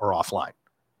 0 or offline.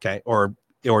 Okay, or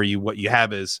what you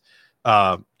have is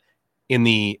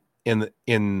in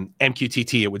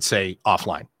MQTT, it would say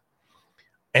offline.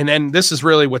 And then this is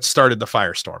really what started the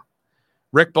firestorm.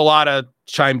 Rick Bellotta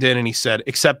chimed in and he said,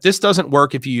 except this doesn't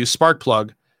work if you use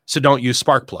Sparkplug, so don't use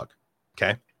Sparkplug.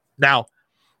 Okay. Now,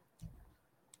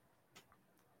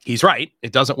 he's right.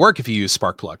 It doesn't work if you use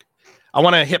Sparkplug. I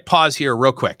want to hit pause here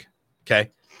real quick.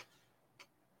 Okay.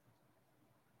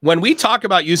 When we talk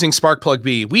about using Sparkplug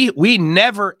B, we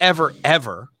never, ever,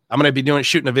 ever, I'm going to be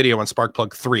shooting a video on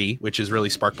Sparkplug 3, which is really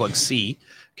Sparkplug C.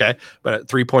 Okay. But at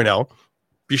 3.0,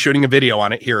 be shooting a video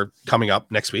on it here coming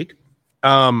up next week.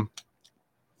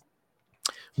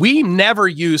 We never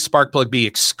use Sparkplug B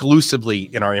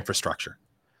exclusively in our infrastructure.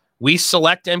 We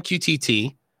select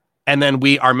MQTT, and then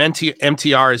our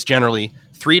MTR is generally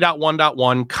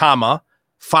 3.1.1,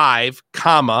 5,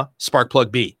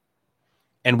 Sparkplug B.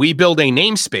 And we build a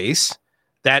namespace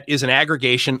that is an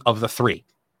aggregation of the 3.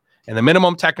 And the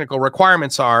minimum technical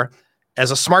requirements are,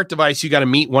 as a smart device, you got to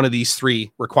meet one of these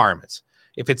 3 requirements.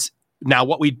 Now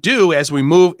what we do as we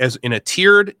move as in a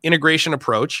tiered integration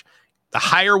approach, the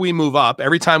higher we move up,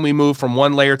 every time we move from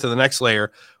one layer to the next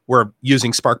layer, we're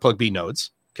using Sparkplug B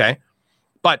nodes. Okay.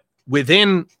 But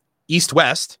within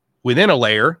east-west, within a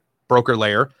layer, broker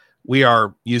layer, we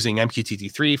are using MQTT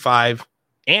 3, 5,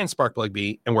 and Sparkplug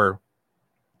B, and we're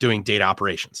doing data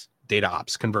operations, data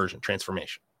ops, conversion,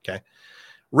 transformation. Okay.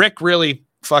 Rick really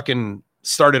fucking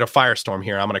started a firestorm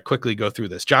here. I'm going to quickly go through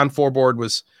this. John Forboard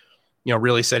was,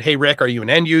 really said, hey, Rick, are you an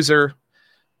end user?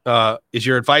 is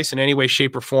your advice in any way,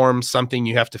 shape, or form something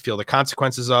you have to feel the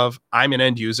consequences of? I'm an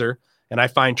end user, and I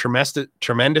find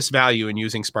tremendous value in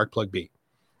using Sparkplug B.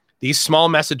 These small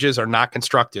messages are not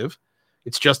constructive.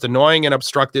 It's just annoying and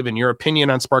obstructive, and your opinion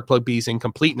on Sparkplug B's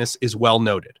incompleteness is well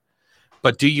noted.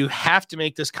 But do you have to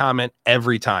make this comment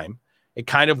every time? It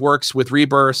kind of works with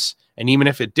rebursts, and even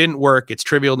if it didn't work, it's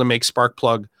trivial to make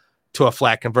Sparkplug to a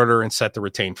flat converter and set the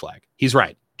retain flag. He's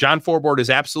right. John Forboard is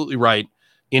absolutely right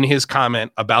in his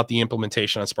comment about the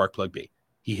implementation on Sparkplug B.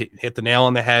 He hit the nail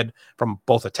on the head from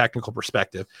both a technical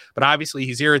perspective, but obviously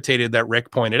he's irritated that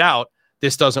Rick pointed out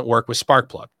this doesn't work with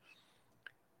Sparkplug.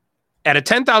 At a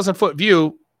 10,000 foot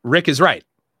view, Rick is right.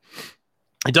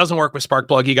 It doesn't work with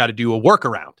Sparkplug. You got to do a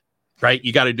workaround, right?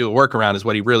 You got to do a workaround is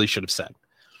what he really should have said.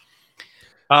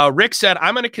 Rick said,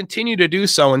 I'm going to continue to do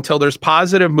so until there's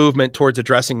positive movement towards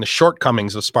addressing the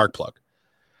shortcomings of Sparkplug.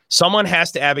 Someone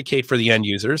has to advocate for the end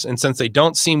users, and since they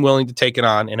don't seem willing to take it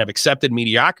on and have accepted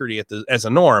mediocrity as a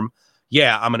norm,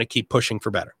 yeah, I'm going to keep pushing for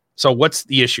better. So what's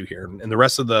the issue here? And the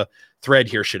rest of the thread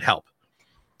here should help.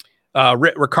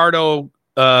 Ricardo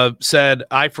said,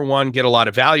 I, for one, get a lot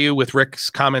of value with Rick's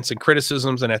comments and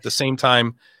criticisms, and at the same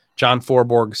time, John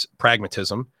Forborg's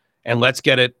pragmatism, and let's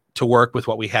get it to work with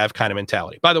what we have kind of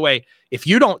mentality. By the way, if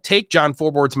you don't take John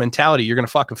Forborg's mentality, you're going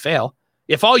to fucking fail.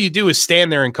 If all you do is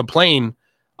stand there and complain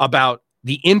about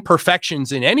the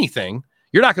imperfections in anything,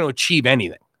 you're not going to achieve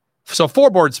anything. So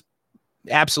Forboard's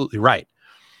absolutely right.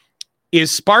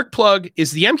 Is the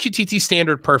MQTT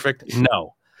standard perfect?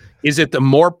 No. Is it the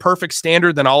more perfect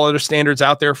standard than all other standards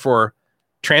out there for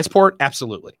transport?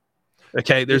 Absolutely.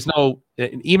 Okay. There's no,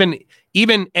 even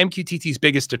MQTT's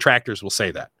biggest detractors will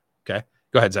say that. Okay.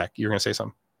 Go ahead, Zach. You're going to say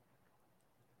something.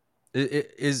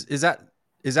 Is that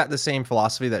the same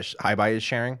philosophy that HiBi is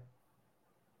sharing?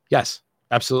 Yes,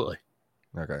 absolutely.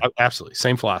 Okay. Absolutely.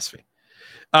 Same philosophy.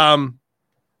 And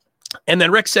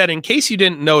then Rick said, in case you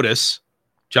didn't notice,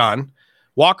 John,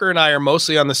 Walker and I are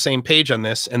mostly on the same page on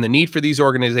this and the need for these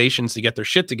organizations to get their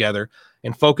shit together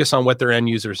and focus on what their end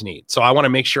users need. So I want to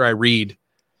make sure I read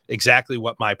exactly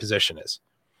what my position is.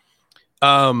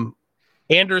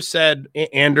 Anders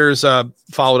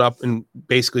followed up and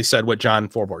basically said what John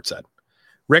Forboard said.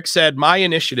 Rick said, my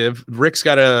initiative, Rick's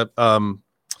got a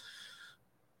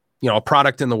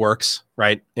product in the works,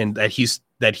 right? And that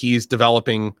he's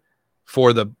developing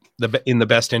for in the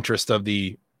best interest of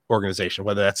the organization,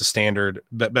 whether that's a standard,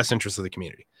 best interest of the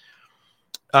community.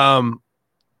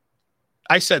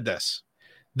 I said this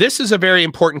is a very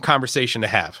important conversation to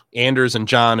have. Anders and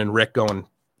John and Rick going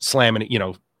slamming,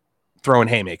 throwing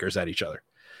haymakers at each other.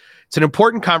 It's an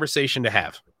important conversation to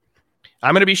have.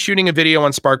 I'm going to be shooting a video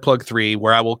on Sparkplug 3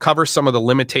 where I will cover some of the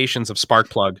limitations of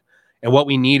Sparkplug and what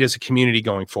we need as a community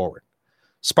going forward.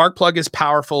 Sparkplug is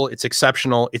powerful, it's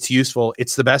exceptional, it's useful,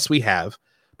 it's the best we have,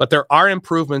 but there are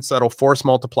improvements that'll force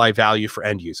multiply value for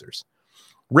end users.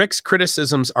 Rick's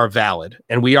criticisms are valid,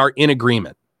 and we are in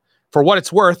agreement. For what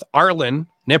it's worth, Arlen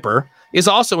Nipper is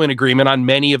also in agreement on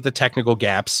many of the technical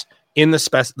gaps in the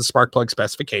Sparkplug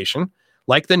specification,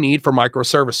 like the need for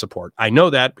microservice support. I know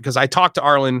that because I talked to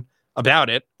Arlen about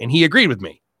it, and he agreed with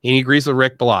me. He agrees with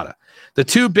Rick Bellotta. The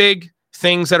two big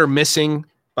things that are missing,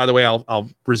 by the way, I'll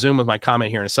resume with my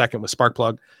comment here in a second with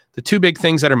Sparkplug. The two big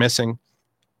things that are missing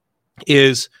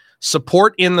is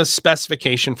support in the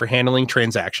specification for handling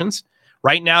transactions.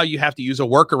 Right now, you have to use a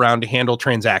workaround to handle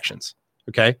transactions.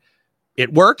 Okay.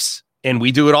 It works, and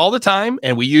we do it all the time,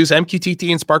 and we use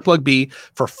MQTT and Sparkplug B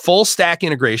for full stack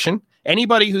integration.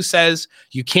 Anybody who says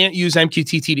you can't use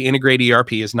MQTT to integrate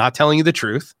ERP is not telling you the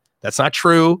truth. That's not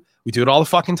true. We do it all the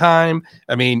fucking time.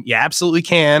 I mean, you absolutely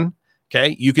can.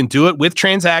 Okay. You can do it with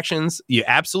transactions. You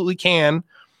absolutely can,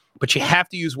 but you have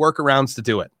to use workarounds to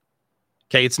do it.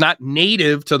 Okay. It's not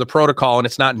native to the protocol, and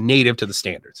it's not native to the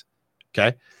standards.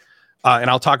 Okay. And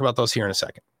I'll talk about those here in a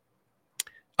second.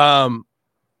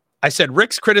 I said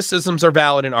Rick's criticisms are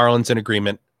valid and Arlen's in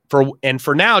agreement.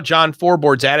 For now, John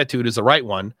Forboard's attitude is the right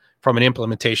one from an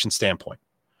implementation standpoint.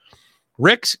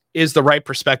 Rick's is the right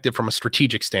perspective from a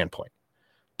strategic standpoint.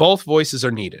 Both voices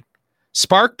are needed.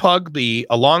 Sparkplug B,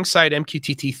 alongside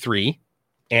MQTT 3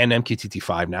 and MQTT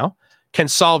 5 now, can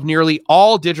solve nearly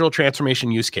all digital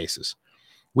transformation use cases.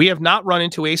 We have not run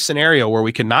into a scenario where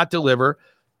we cannot deliver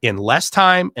in less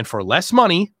time and for less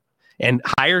money and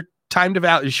shorter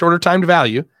time to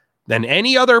value than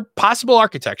any other possible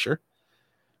architecture.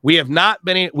 We have not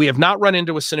run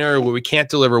into a scenario where we can't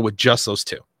deliver with just those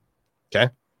two. Okay.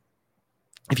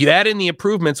 If you add in the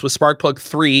improvements with Sparkplug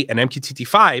 3 and MQTT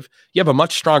 5, you have a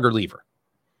much stronger lever.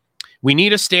 We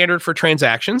need a standard for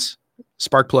transactions,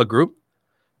 Sparkplug Group.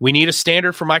 We need a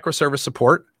standard for microservice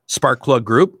support, Sparkplug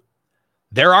Group.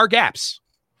 There are gaps.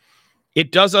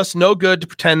 It does us no good to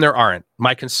pretend there aren't.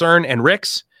 My concern, and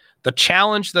Rick's, the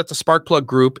challenge that the Sparkplug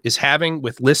Group is having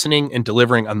with listening and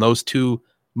delivering on those two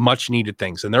much needed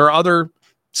things. And there are other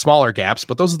smaller gaps,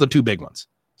 but those are the two big ones.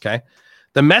 Okay.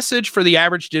 The message for the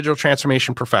average digital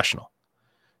transformation professional: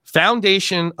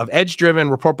 foundation of edge-driven,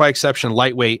 report by exception,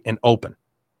 lightweight, and open.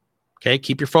 Okay.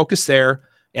 Keep your focus there.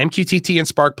 MQTT and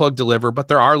Sparkplug deliver, but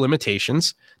there are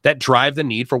limitations that drive the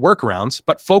need for workarounds,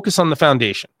 but focus on the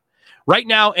foundation. Right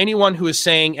now, anyone who is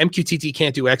saying MQTT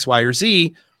can't do X, Y, or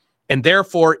Z, and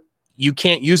therefore you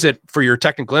can't use it for your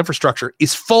technical infrastructure,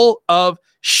 is full of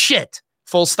shit.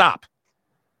 Full stop.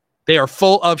 They are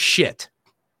full of shit.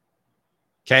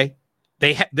 Okay?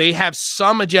 They have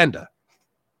some agenda.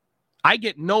 I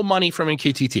get no money from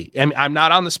MQTT. And I'm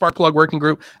not on the Sparkplug working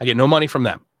group. I get no money from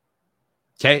them.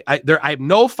 Okay? I have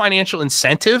no financial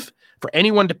incentive for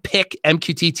anyone to pick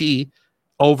MQTT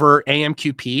over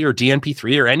AMQP or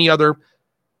DNP3 or any other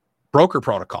broker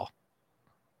protocol.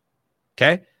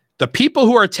 Okay? The people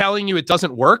who are telling you it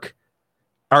doesn't work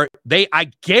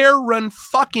I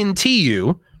guarantee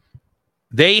you,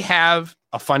 they have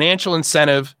a financial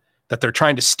incentive that they're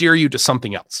trying to steer you to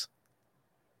something else.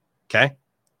 Okay?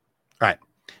 All right.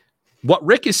 What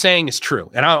Rick is saying is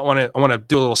true. And I want to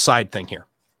do a little side thing here.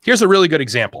 Here's a really good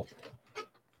example.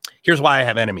 Here's why I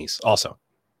have enemies also.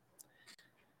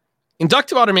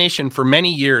 Inductive automation for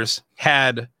many years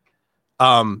had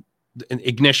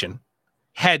Ignition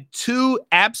had two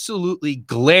absolutely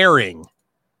glaring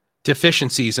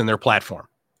deficiencies in their platform,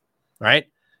 right?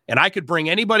 And I could bring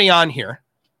anybody on here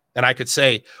and I could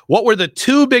say, what were the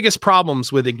two biggest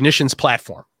problems with Ignition's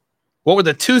platform? What were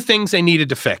the two things they needed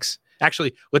to fix?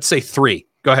 Actually, let's say three.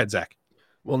 Go ahead, Zach.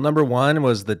 Well, number one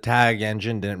was the tag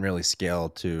engine didn't really scale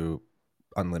to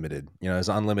unlimited. You know, it's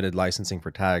unlimited licensing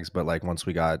for tags, but like once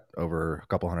we got over a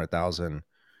couple 100,000,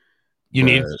 you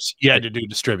had to do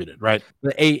distributed, right?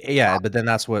 But then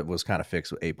that's what was kind of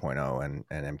fixed with 8.0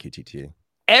 and MQTT.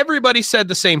 Everybody said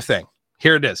the same thing.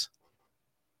 Here it is.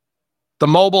 The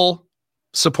mobile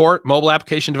support, mobile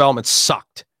application development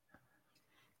sucked.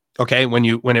 Okay, when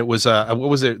it was what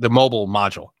was it? The mobile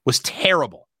module was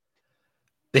terrible.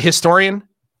 The historian,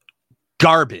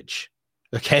 garbage.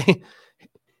 Okay,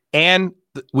 and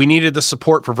we needed the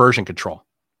support for version control.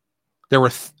 There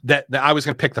were that I was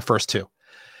going to pick the first two.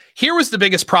 Here was the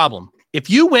biggest problem. If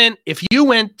you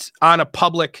went on a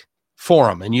public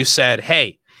forum and you said,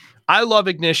 "Hey, I love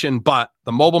Ignition, but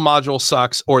the mobile module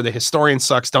sucks," or "the historian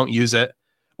sucks, don't use it,"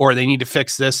 or "they need to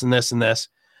fix this and this and this,"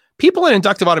 people in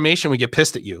inductive automation would get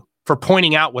pissed at you for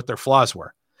pointing out what their flaws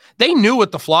were. They knew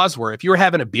what the flaws were. If you were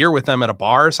having a beer with them at a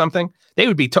bar or something, they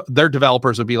would be their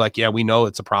developers would be like, "Yeah, we know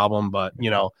it's a problem, but you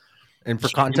know." And for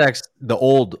context, the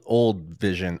old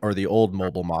vision or the old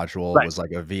mobile module was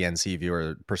like a VNC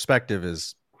viewer. Perspective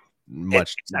is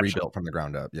much rebuilt from the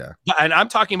ground up. Yeah. And I'm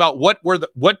talking about what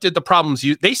did the problems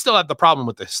they still have the problem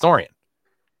with the historian.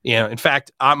 You know, in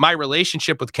fact, my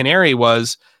relationship with Canary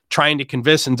was trying to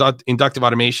convince inductive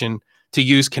automation to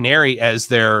use Canary as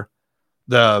their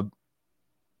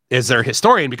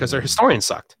historian because their historian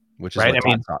sucked. Which is right.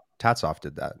 Tatsoft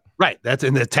did that. Right.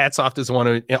 And the Tatsoft is the one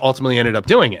who ultimately ended up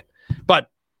doing it. But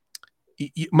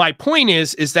my point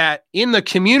is that in the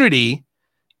community,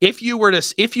 if you were to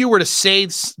say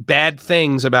bad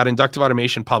things about inductive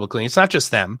automation publicly, it's not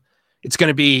just them. It's going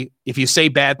to be, if you say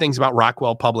bad things about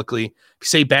Rockwell publicly, if you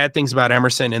say bad things about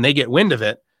Emerson and they get wind of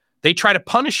it, they try to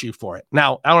punish you for it.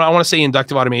 Now, I want to say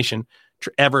inductive automation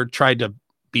ever tried to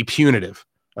be punitive,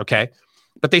 okay?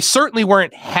 But they certainly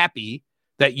weren't happy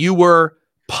that you were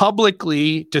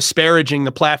publicly disparaging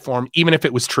the platform, even if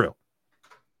it was true.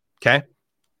 Okay.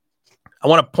 I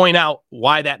want to point out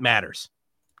why that matters.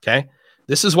 Okay.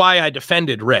 This is why I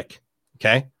defended Rick.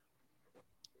 Okay.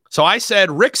 So I said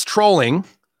Rick's trolling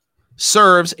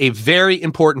serves a very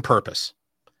important purpose: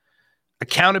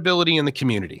 accountability in the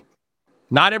community.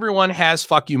 Not everyone has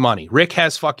fuck you money. Rick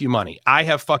has fuck you money. I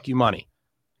have fuck you money.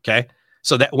 Okay.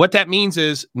 So what that means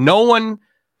is no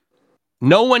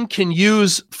one can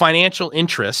use financial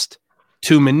interest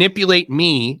to manipulate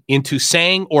me into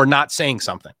saying or not saying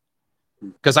something.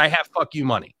 Because I have fuck you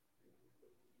money.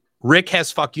 Rick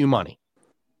has fuck you money.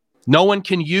 No one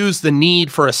can use the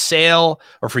need for a sale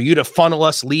or for you to funnel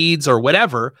us leads or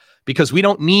whatever, because we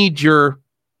don't need your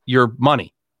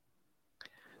money.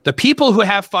 The people who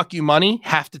have fuck you money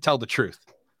have to tell the truth.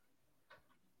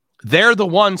 They're the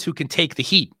ones who can take the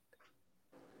heat.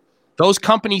 Those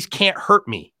companies can't hurt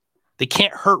me. They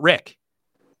can't hurt Rick.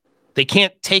 They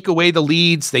can't take away the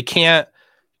leads. They can't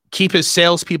keep his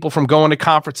salespeople from going to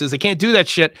conferences. They can't do that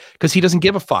shit because he doesn't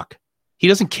give a fuck. He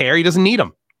doesn't care. He doesn't need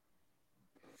them.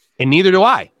 And neither do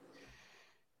I.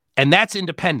 And that's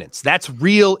independence. That's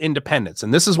real independence.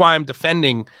 And this is why I'm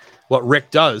defending what Rick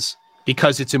does,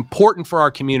 because it's important for our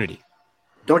community.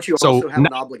 Don't you also have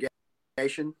an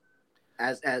obligation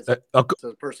as a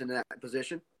person in that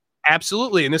position?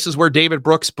 Absolutely. And this is where David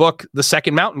Brooks' book, The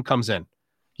Second Mountain, comes in.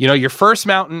 Your first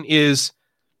mountain is,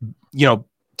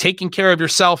 taking care of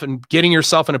yourself and getting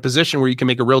yourself in a position where you can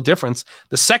make a real difference.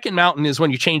 The second mountain is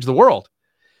when you change the world.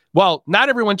 Well, not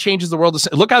everyone changes the world.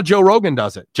 Look how Joe Rogan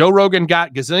does it. Joe Rogan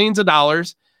got gazillions of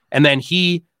dollars, and then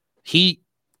his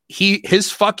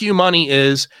fuck you money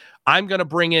is, I'm going to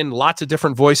bring in lots of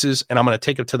different voices and I'm going to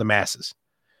take it to the masses.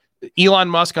 Elon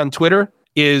Musk on Twitter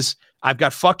is, I've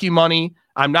got fuck you money.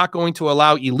 I'm not going to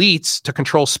allow elites to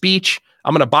control speech.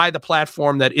 I'm going to buy the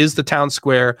platform that is the town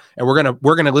square, and we're going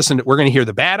to hear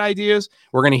the bad ideas.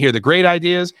 We're going to hear the great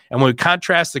ideas. And when we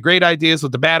contrast the great ideas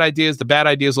with the bad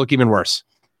ideas look even worse.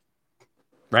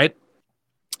 Right?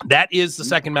 That is the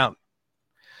second mountain.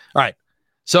 All right.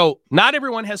 So not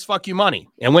everyone has fuck you money.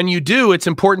 And when you do, it's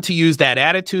important to use that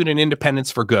attitude and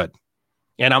independence for good.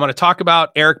 And I'm going to talk about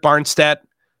Eric Barnstedt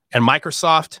and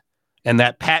Microsoft and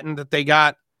that patent that they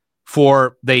got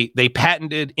for, they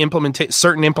patented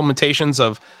certain implementations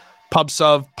of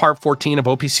PubSub Part 14 of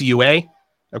OPC UA.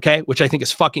 Okay. Which I think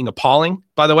is fucking appalling,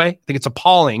 by the way. I think it's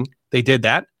appalling they did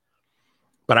that.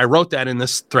 But I wrote that in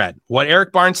this thread. What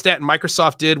Eric Barnstedt and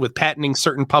Microsoft did with patenting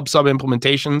certain PubSub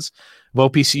implementations of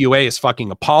OPC UA is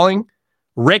fucking appalling.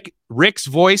 Rick's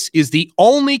voice is the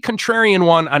only contrarian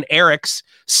one on Eric's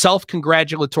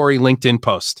self-congratulatory LinkedIn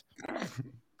post.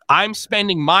 I'm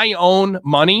spending my own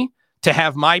money to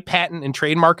have my patent and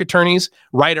trademark attorneys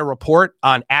write a report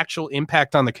on actual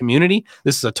impact on the community.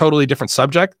 This is a totally different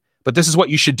subject, but this is what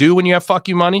you should do when you have fuck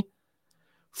you money.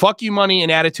 Fuck you money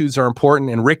and attitudes are important,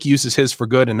 and Rick uses his for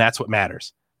good, and that's what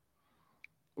matters.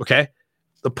 Okay?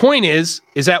 The point is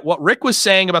that what Rick was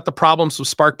saying about the problems with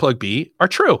Sparkplug B are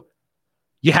true.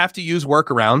 You have to use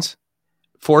workarounds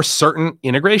for certain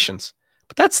integrations.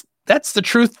 But that's the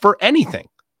truth for anything.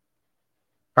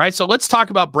 All right, so let's talk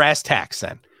about brass tacks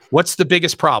then. What's the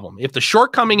biggest problem? If the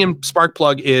shortcoming in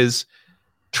Sparkplug is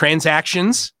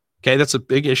transactions, okay, that's a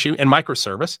big issue, and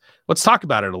microservice, let's talk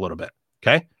about it a little bit,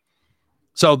 okay?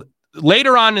 So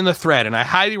later on in the thread, and I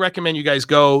highly recommend you guys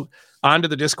go onto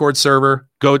the Discord server.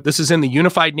 This is in the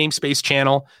Unified Namespace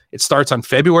channel. It starts on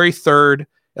February 3rd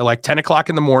at like 10 o'clock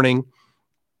in the morning.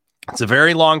 It's a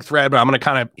very long thread, but I'm going to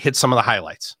kind of hit some of the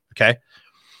highlights, okay?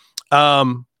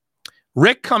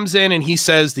 Rick comes in and he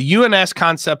says the UNS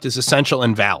concept is essential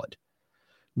and valid.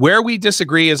 Where we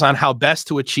disagree is on how best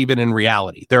to achieve it in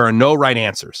reality. There are no right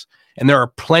answers, and there are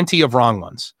plenty of wrong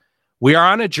ones. We are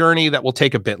on a journey that will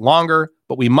take a bit longer,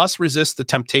 but we must resist the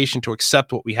temptation to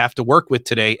accept what we have to work with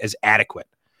today as adequate.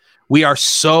 We are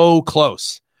so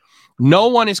close. No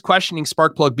one is questioning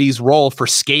Sparkplug B's role for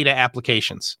SCADA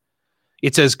applications.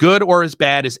 It's as good or as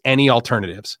bad as any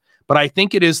alternatives, but I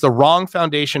think it is the wrong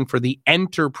foundation for the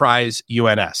enterprise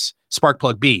UNS,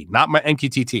 Sparkplug B, not my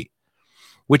MQTT,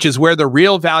 which is where the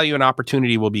real value and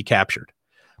opportunity will be captured.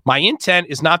 My intent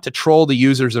is not to troll the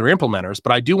users or implementers,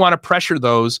 but I do want to pressure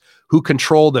those who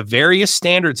control the various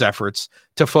standards efforts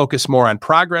to focus more on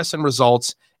progress and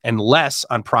results and less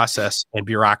on process and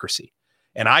bureaucracy.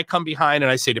 And I come behind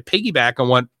and I say, to piggyback on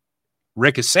what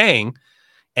Rick is saying,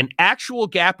 an actual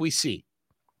gap we see.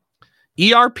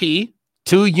 ERP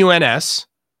to UNS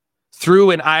through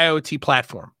an IoT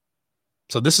platform.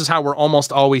 So this is how we're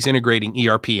almost always integrating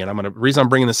ERP. And the reason I'm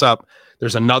bringing this up,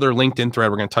 there's another LinkedIn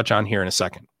thread we're going to touch on here in a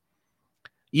second.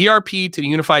 ERP to the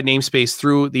unified namespace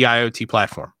through the IoT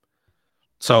platform.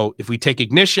 So if we take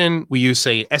Ignition, we use,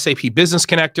 say, SAP Business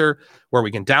Connector, where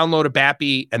we can download a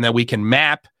BAPI and then we can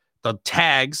map the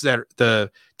tags that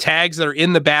are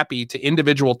in the BAPI to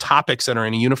individual topics that are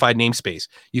in a unified namespace.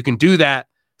 You can do that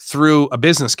through a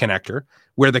business connector,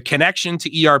 where the connection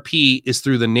to ERP is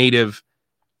through the native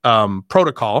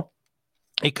protocol.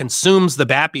 It consumes the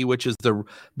BAPI, which is the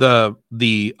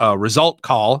result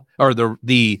call, or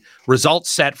the result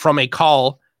set from a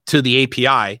call to the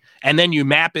API, and then you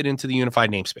map it into the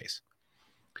unified namespace.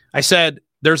 I said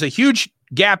there's a huge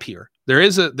gap here. There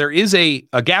is a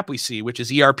gap we see, which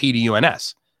is ERP to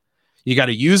UNS. You got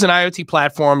to use an IoT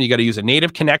platform. You got to use a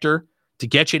native connector to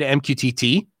get you to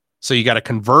MQTT. So you got to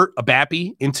convert a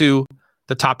BAPI into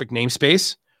the topic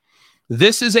namespace.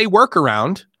 This is a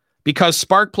workaround because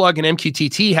Sparkplug and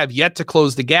MQTT have yet to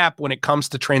close the gap when it comes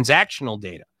to transactional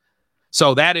data.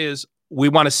 So that is, we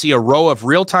want to see a row of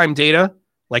real-time data,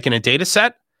 like in a data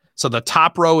set. So the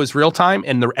top row is real-time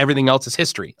and everything else is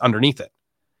history underneath it.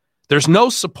 There's no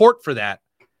support for that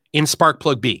in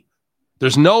Sparkplug B.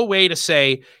 There's no way to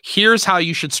say, here's how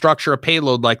you should structure a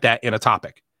payload like that in a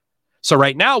topic. So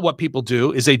right now, what people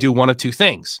do is they do one of two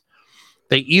things.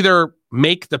 They either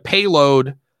make the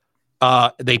payload,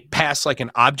 they pass like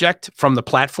an object from the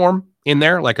platform in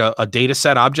there, like a data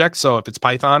set object. So if it's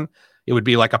Python, it would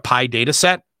be like a Py data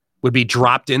set would be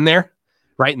dropped in there,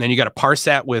 right? And then you got to parse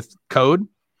that with code.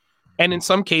 And in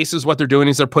some cases, what they're doing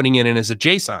is they're putting it in as a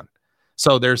JSON.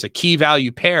 So there's a key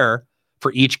value pair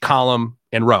for each column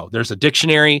and row. There's a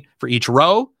dictionary for each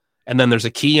row, and then there's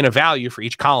a key and a value for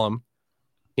each column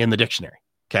in the dictionary,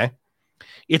 okay?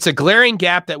 It's a glaring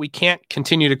gap that we can't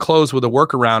continue to close with a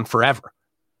workaround forever,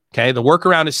 okay? The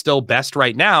workaround is still best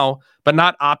right now, but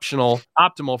not optimal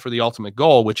for the ultimate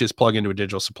goal, which is plug into a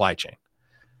digital supply chain.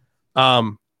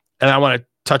 And I want to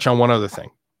touch on one other thing.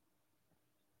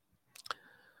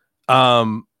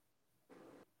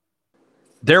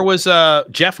 There was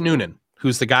Jeff Noonan,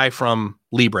 who's the guy from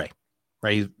Libre,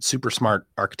 right? He's a super smart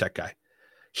architect guy.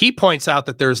 He points out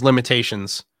that there's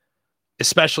limitations,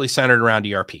 especially centered around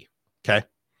ERP, okay?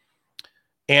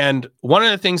 And one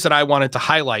of the things that I wanted to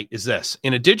highlight is this.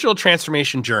 In a digital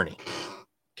transformation journey,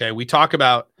 okay, we talk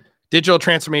about digital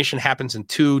transformation happens in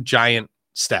two giant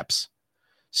steps.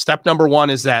 Step number one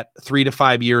is that 3 to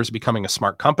 5 years becoming a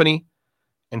smart company.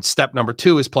 And step number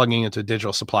two is plugging into a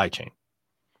digital supply chain.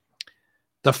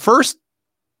 The first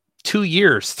 2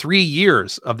 years, 3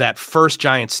 years of that first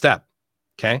giant step,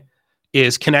 okay,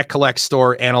 is connect, collect,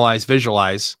 store, analyze,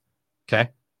 visualize, okay?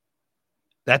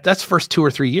 That's first 2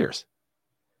 or 3 years.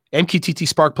 MQTT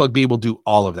Spark Plug B will do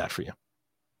all of that for you.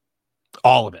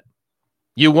 All of it.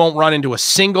 You won't run into a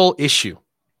single issue,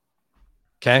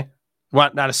 okay?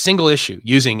 Not a single issue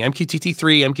using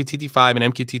MQTT3, MQTT5,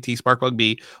 and MQTT Spark Plug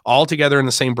B all together in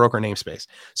the same broker namespace.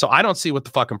 So I don't see what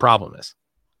the fucking problem is.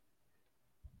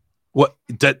 What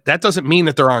that doesn't mean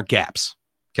that there aren't gaps.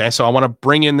 Okay, so I want to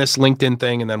bring in this LinkedIn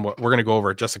thing, and then we're going to go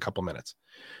over it just a couple minutes.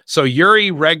 So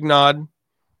Yuri Regnaud,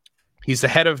 he's the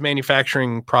head of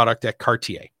manufacturing product at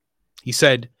Cartier. He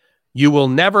said, you will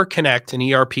never connect an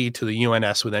ERP to the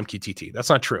UNS with MQTT. That's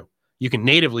not true. You can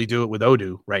natively do it with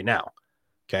Odoo right now.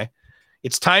 Okay.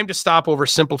 It's time to stop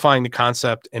oversimplifying the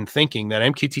concept and thinking that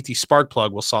MQTT Spark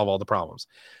Plug will solve all the problems.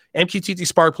 MQTT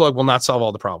Spark Plug will not solve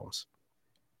all the problems.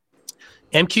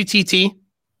 MQTT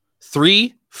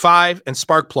 3, 5, and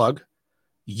Spark Plug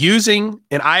using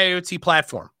an IoT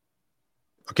platform.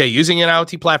 Okay, using an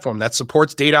IoT platform that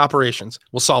supports data operations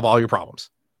will solve all your problems.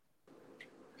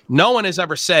 No one has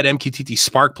ever said MQTT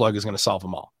Spark Plug is going to solve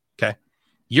them all. Okay,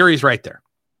 Yuri's right there.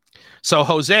 So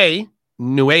Jose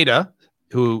Nueda,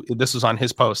 who this was on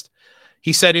his post,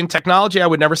 he said, in technology, I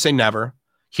would never say never.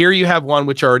 Here you have one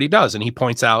which already does. And he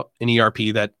points out an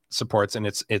ERP that supports, and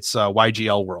it's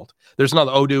YGL World. There's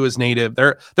another Odoo is native.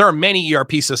 There are many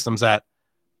ERP systems that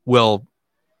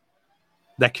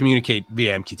communicate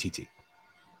via MQTT.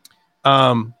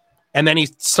 And then he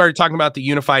started talking about the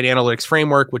Unified Analytics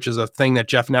Framework, which is a thing that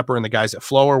Jeff Knepper and the guys at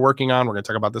Flow are working on. We're going to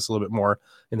talk about this a little bit more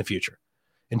in the future.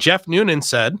 And Jeff Noonan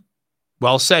said,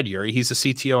 well said, Yuri. He's the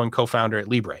CTO and co-founder at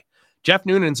Libre. Jeff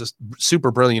Noonan's a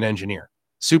super brilliant engineer,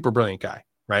 super brilliant guy,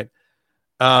 right?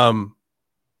 And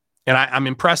I'm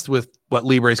impressed with what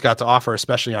Libre's got to offer,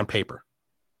 especially on paper.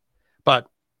 But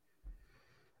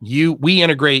we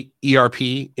integrate ERP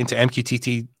into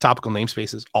MQTT topical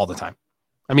namespaces all the time.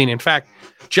 I mean, in fact,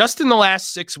 just in the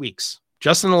last 6 weeks,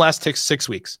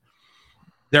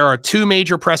 there are 2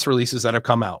 major press releases that have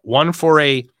come out. One for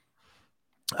a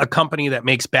company that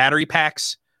makes battery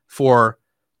packs for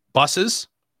buses,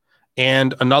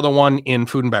 and another one in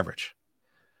food and beverage,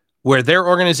 where their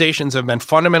organizations have been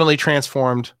fundamentally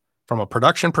transformed from a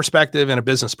production perspective and a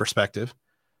business perspective,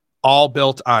 all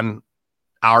built on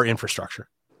our infrastructure.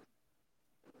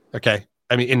 Okay.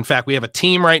 I mean, in fact, we have a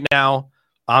team right now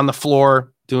on the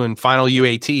floor doing final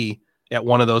UAT at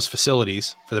one of those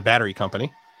facilities for the battery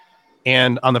company.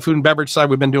 And on the food and beverage side,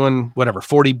 we've been doing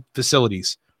 40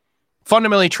 facilities,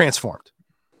 fundamentally transformed.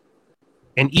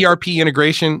 And ERP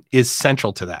integration is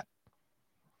central to that.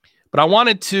 But I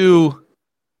wanted to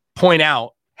point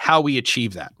out how we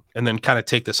achieve that and then kind of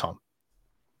take this home.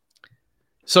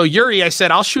 So Yuri, I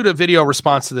said, I'll shoot a video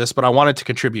response to this, but I wanted to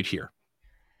contribute here.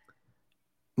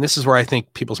 And this is where I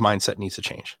think people's mindset needs to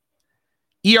change.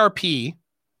 ERP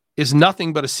is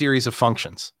nothing but a series of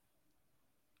functions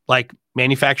like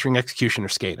manufacturing, execution, or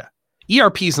SCADA.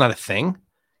 ERP is not a thing.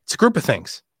 It's a group of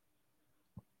things.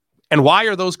 And why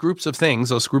are those groups of things,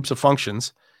 those groups of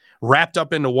functions, wrapped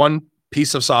up into one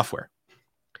piece of software?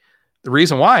 The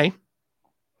reason why,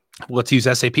 let's use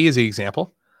SAP as the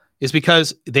example, is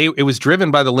because it was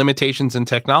driven by the limitations in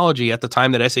technology at the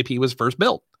time that SAP was first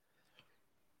built.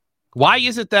 Why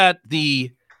is it that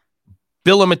the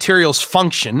bill of materials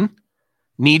function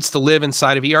needs to live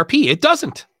inside of ERP? It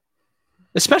doesn't.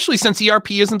 especially since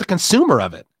ERP isn't the consumer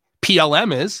of it.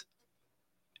 PLM is,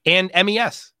 and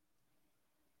MES.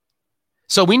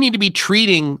 So we need to be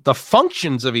treating the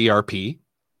functions of ERP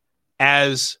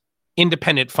as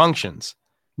independent functions,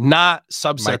 not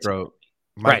subsets.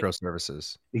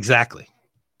 Microservices. Exactly.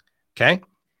 Okay.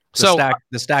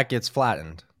 The stack gets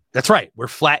flattened. That's right. We're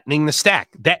flattening the stack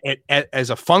that as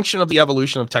a function of the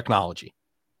evolution of technology.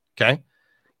 Okay.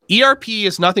 ERP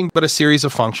is nothing but a series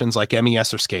of functions like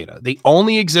MES or SCADA. They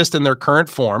only exist in their current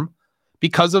form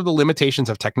because of the limitations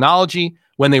of technology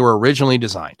when they were originally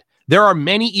designed. There are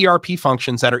many ERP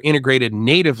functions that are integrated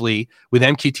natively with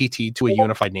MQTT to a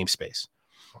unified namespace.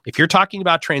 If you're talking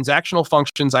about transactional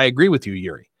functions, I agree with you,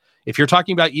 Yuri. If you're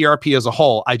talking about ERP as a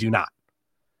whole, I do not.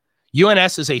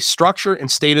 UNS is a structure and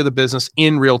state of the business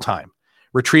in real time.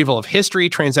 Retrieval of history,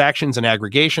 transactions, and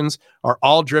aggregations are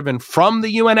all driven from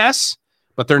the UNS,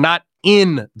 but they're not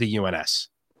in the UNS.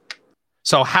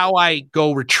 So how I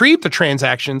go retrieve the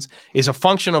transactions is a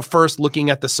function of first looking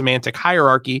at the semantic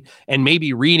hierarchy and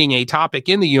maybe reading a topic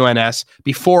in the UNS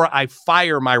before I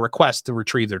fire my request to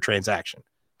retrieve their transaction,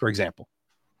 for example.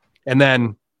 And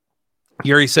then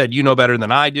Yuri said, you know better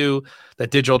than I do that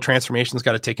digital transformation's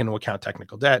got to take into account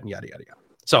technical debt and yada, yada, yada.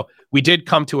 So we did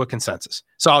come to a consensus.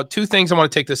 So two things I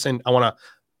want to take this in. I want to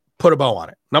put a bow on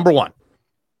it. Number one,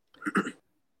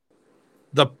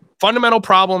 the fundamental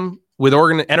problem with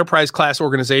enterprise class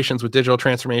organizations with digital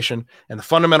transformation and the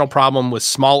fundamental problem with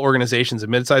small organizations and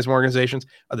mid-sized organizations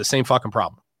are the same fucking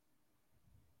problem.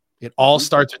 It all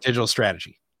starts with digital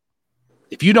strategy.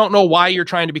 If you don't know why you're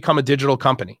trying to become a digital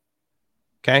company,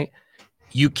 okay,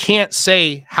 you can't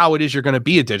say how it is you're going to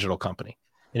be a digital company.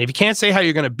 And if you can't say how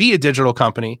you're going to be a digital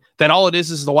company, then all it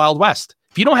is the Wild West.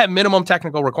 If you don't have minimum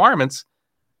technical requirements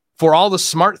for all the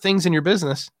smart things in your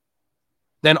business,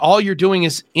 then all you're doing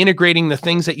is integrating the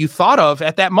things that you thought of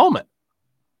at that moment.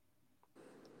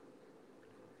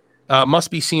 Must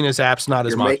be seen as apps, not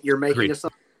as much. You're making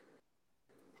assumptions.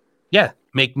 Yeah,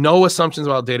 make no assumptions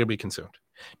about data to be consumed.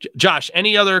 Josh,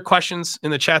 any other questions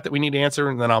in the chat that we need to answer?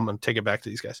 And then I'm going to take it back to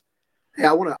these guys. Hey,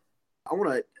 I want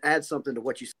to add something to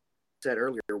what you said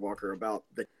earlier, Walker, about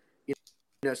the,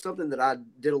 something that I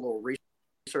did a little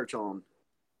research on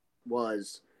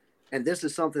was, and this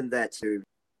is something that's to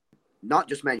not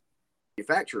just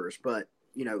manufacturers, but,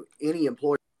 any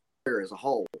employer as a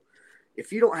whole.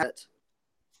 If you don't have it,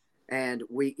 and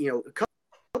we, a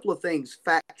couple of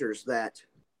factors that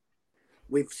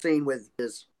we've seen with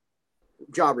is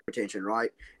job retention,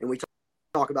 right? And we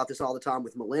talk about this all the time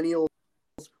with millennials,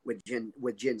 with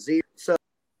Gen Z. So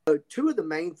two of the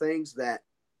main things that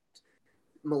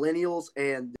millennials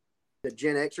and the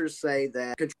Gen Xers say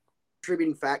that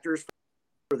contributing factors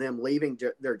for them leaving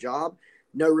their job,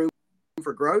 no room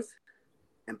for growth,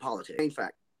 and politics. Main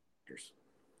factors.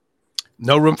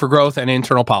 No room for growth and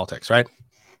internal politics, right?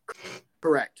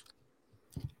 Correct.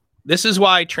 This is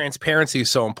why transparency is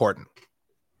so important.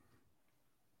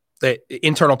 The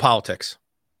internal politics.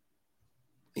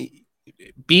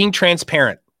 Being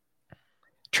transparent.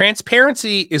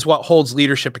 Transparency is what holds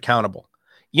leadership accountable.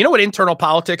 You know what internal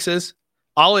politics is?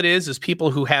 All it is people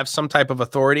who have some type of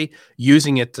authority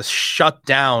using it to shut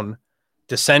down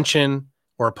dissension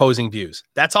or opposing views.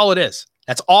 That's all it is.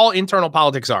 That's all internal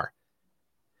politics are.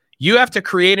 You have to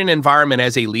create an environment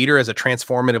as a leader, as a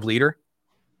transformative leader,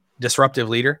 disruptive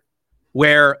leader,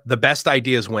 where the best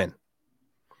ideas win.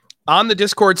 On the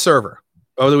Discord server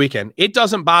over the weekend, it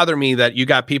doesn't bother me that you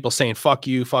got people saying, fuck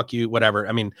you, whatever.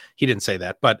 I mean, he didn't say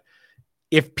that, but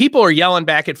if people are yelling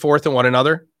back and forth at one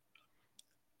another,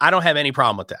 I don't have any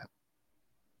problem with that.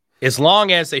 As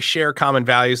long as they share common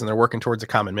values and they're working towards a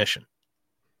common mission.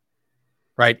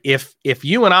 Right? If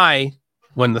you and I,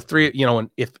 when the three,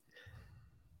 if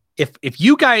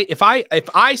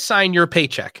I sign your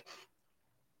paycheck,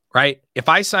 right? If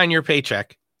I sign your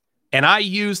paycheck and I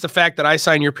use the fact that I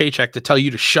sign your paycheck to tell you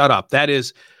to shut up, that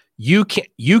is, you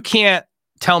can't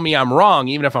tell me I'm wrong,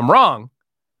 even if I'm wrong,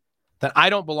 that I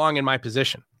don't belong in my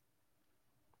position.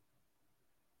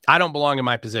 I don't belong in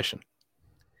my position.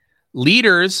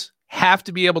 Leaders have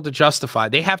to be able to justify.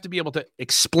 They have to be able to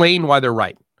explain why they're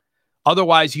right.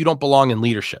 Otherwise, you don't belong in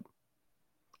leadership.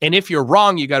 And if you're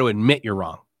wrong, you got to admit you're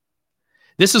wrong.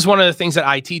 This is one of the things that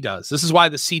IT does. This is why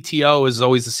the CTO is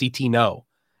always the CT no,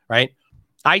 right?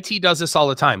 IT does this all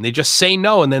the time. They just say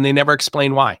no, and then they never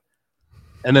explain why.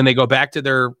 And then they go back to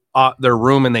their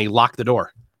room and they lock the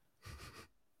door.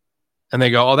 And they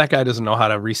go, oh, that guy doesn't know how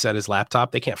to reset his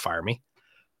laptop. They can't fire me.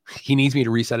 He needs me to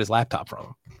reset his laptop for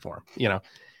him.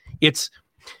 It's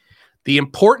the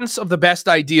importance of the best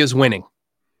ideas winning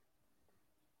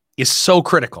is so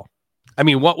critical. I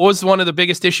mean, what was one of the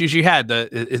biggest issues you had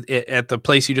at the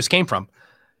place you just came from,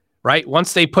 right?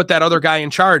 Once they put that other guy in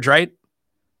charge, right?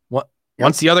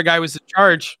 Once the other guy was in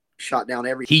charge, shot down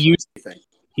everything. He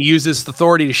used his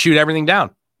authority to shoot everything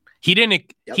down. He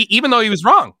didn't, even though he was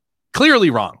wrong, clearly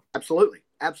wrong. Absolutely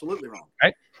wrong.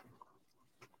 Right?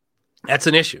 That's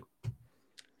an issue.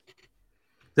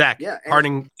 Zach,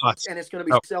 parting thoughts. And it's going to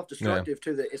be self-destructive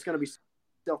to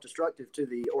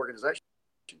the organization.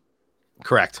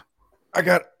 Correct. I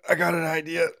got an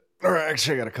idea, or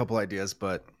actually I got a couple ideas,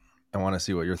 but I want to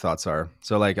see what your thoughts are.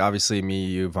 So like, obviously me,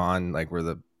 you, Vaughn, like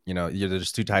we're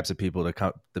there's two types of people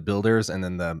the builders and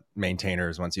then the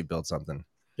maintainers once you build something.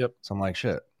 Yep. So I'm like,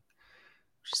 shit,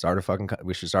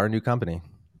 we should start a new company.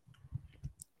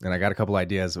 And I got a couple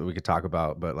ideas that we could talk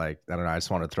about, but like, I don't know. I just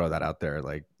want to throw that out there.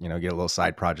 Like, get a little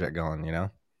side project going,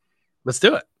 Let's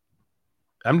do it.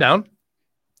 I'm down.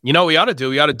 You know what we ought to do?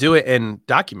 We ought to do it and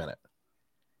document it.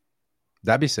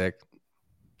 That'd be sick.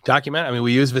 Document. I mean,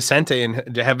 we use Vicente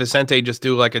and to have Vicente just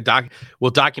do like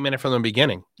we'll document it from the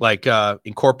beginning, like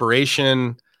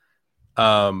incorporation,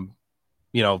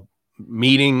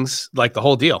 meetings, like the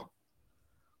whole deal.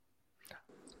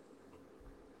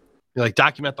 Like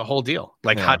document the whole deal.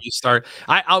 Like how do you start?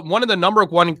 I one of the number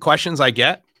one questions I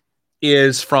get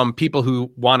is from people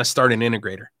who want to start an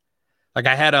integrator. Like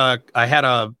I had a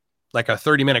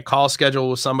 30-minute call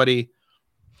schedule with somebody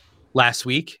last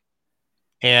week.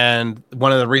 And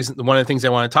one of the things they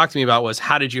want to talk to me about was,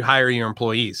 how did you hire your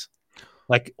employees?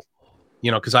 Like,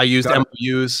 because I used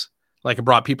MOUs, like I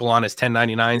brought people on as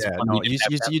 1099s. Yeah,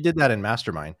 you did that in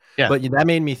Mastermind. Yeah. But that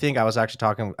made me think. I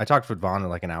talked with Vaughn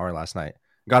like an hour last night.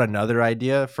 Got another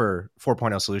idea for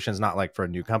 4.0 solutions, not like for a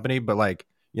new company, but like,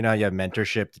 you have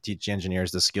mentorship to teach engineers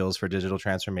the skills for digital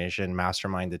transformation,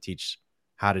 Mastermind to teach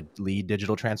how to lead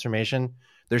digital transformation.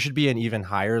 There should be an even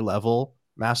higher level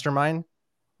Mastermind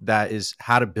that is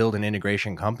how to build an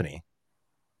integration company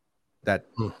that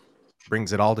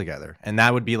brings it all together. And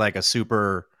that would be like a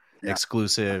super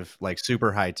exclusive, like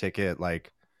super high ticket,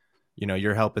 like,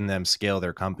 you're helping them scale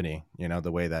their company,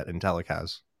 the way that Intellic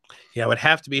has. Yeah, it would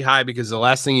have to be high, because the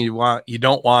last thing you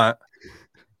don't want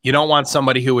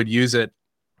somebody who would use it,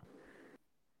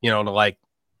 to like.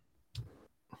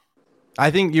 I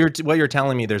think what you're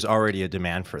telling me, there's already a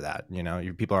demand for that.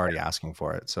 People are already asking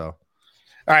for it. So,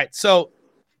 all right. So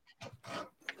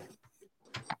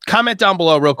comment down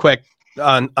below real quick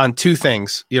on two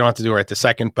things. You don't have to do it right this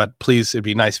second, but please, it'd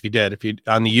be nice if you did. If you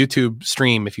on the YouTube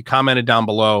stream, if you commented down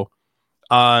below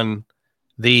on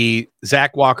the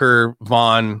Zach Walker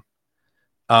Vaughn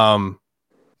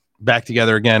back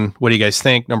together again, what do you guys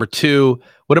think? Number two,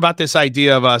 what about this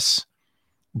idea of us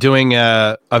doing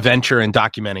a venture and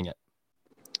documenting it?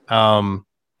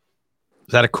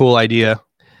 Is that a cool idea?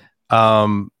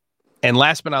 And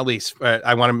last but not least,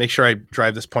 I want to make sure I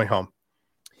drive this point home.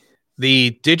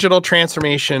 The digital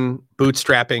transformation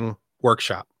bootstrapping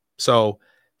workshop. So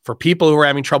for people who are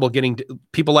having trouble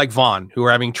people like Vaughn, who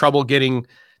are having trouble getting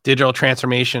digital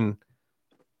transformation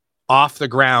off the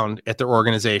ground at their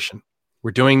organization,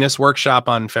 we're doing this workshop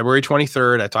on February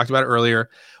 23rd. I talked about it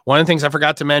earlier. One of the things I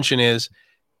forgot to mention is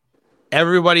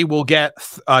everybody will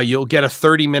you'll get a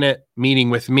 30-minute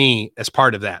meeting with me as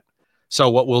part of that.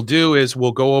 So what we'll do is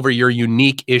we'll go over your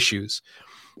unique issues.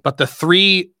 But the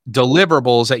 3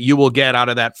 deliverables that you will get out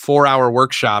of that 4-hour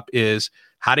workshop is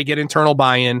how to get internal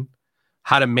buy-in,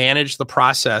 how to manage the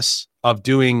process of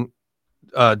doing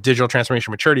digital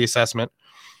transformation maturity assessment.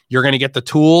 You're going to get the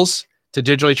tools to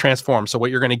digitally transform. So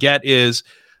what you're going to get is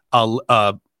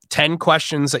 10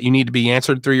 questions that you need to be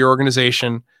answered through your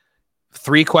organization,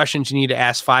 3 questions you need to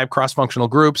ask 5 cross-functional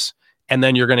groups, and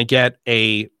then you're going to get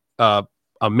a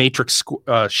matrix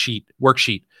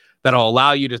worksheet that'll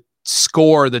allow you to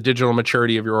score the digital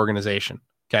maturity of your organization.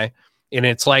 Okay. And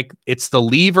it's the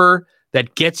lever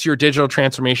that gets your digital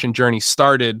transformation journey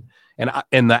started.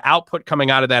 And the output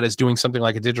coming out of that is doing something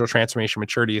like a digital transformation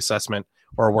maturity assessment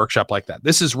or a workshop like that.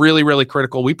 This is really, really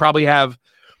critical. We probably have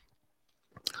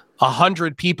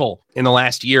 100 people in the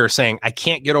last year saying, I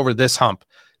can't get over this hump.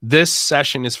 This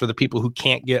session is for the people who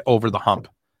can't get over the hump.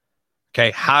 Okay.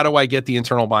 How do I get the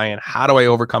internal buy-in? How do I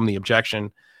overcome the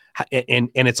objection? And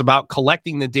it's about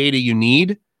collecting the data you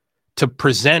need to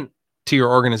present to your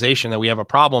organization that we have a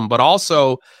problem, but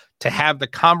also to have the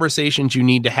conversations you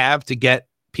need to have to get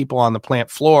people on the plant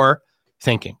floor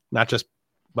thinking,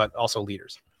 but also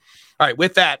leaders. All right.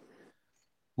 With that,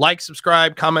 like,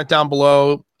 subscribe, comment down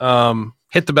below,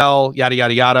 hit the bell, yada,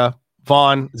 yada, yada.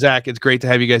 Vaughn, Zach, it's great to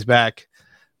have you guys back.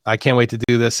 I can't wait to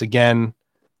do this again.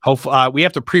 Hopefully, we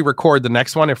have to pre-record the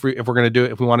next one if we want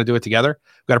to do it together.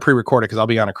 We've got to pre-record it because I'll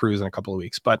be on a cruise in a couple of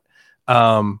weeks. But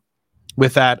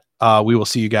with that, we will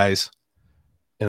see you guys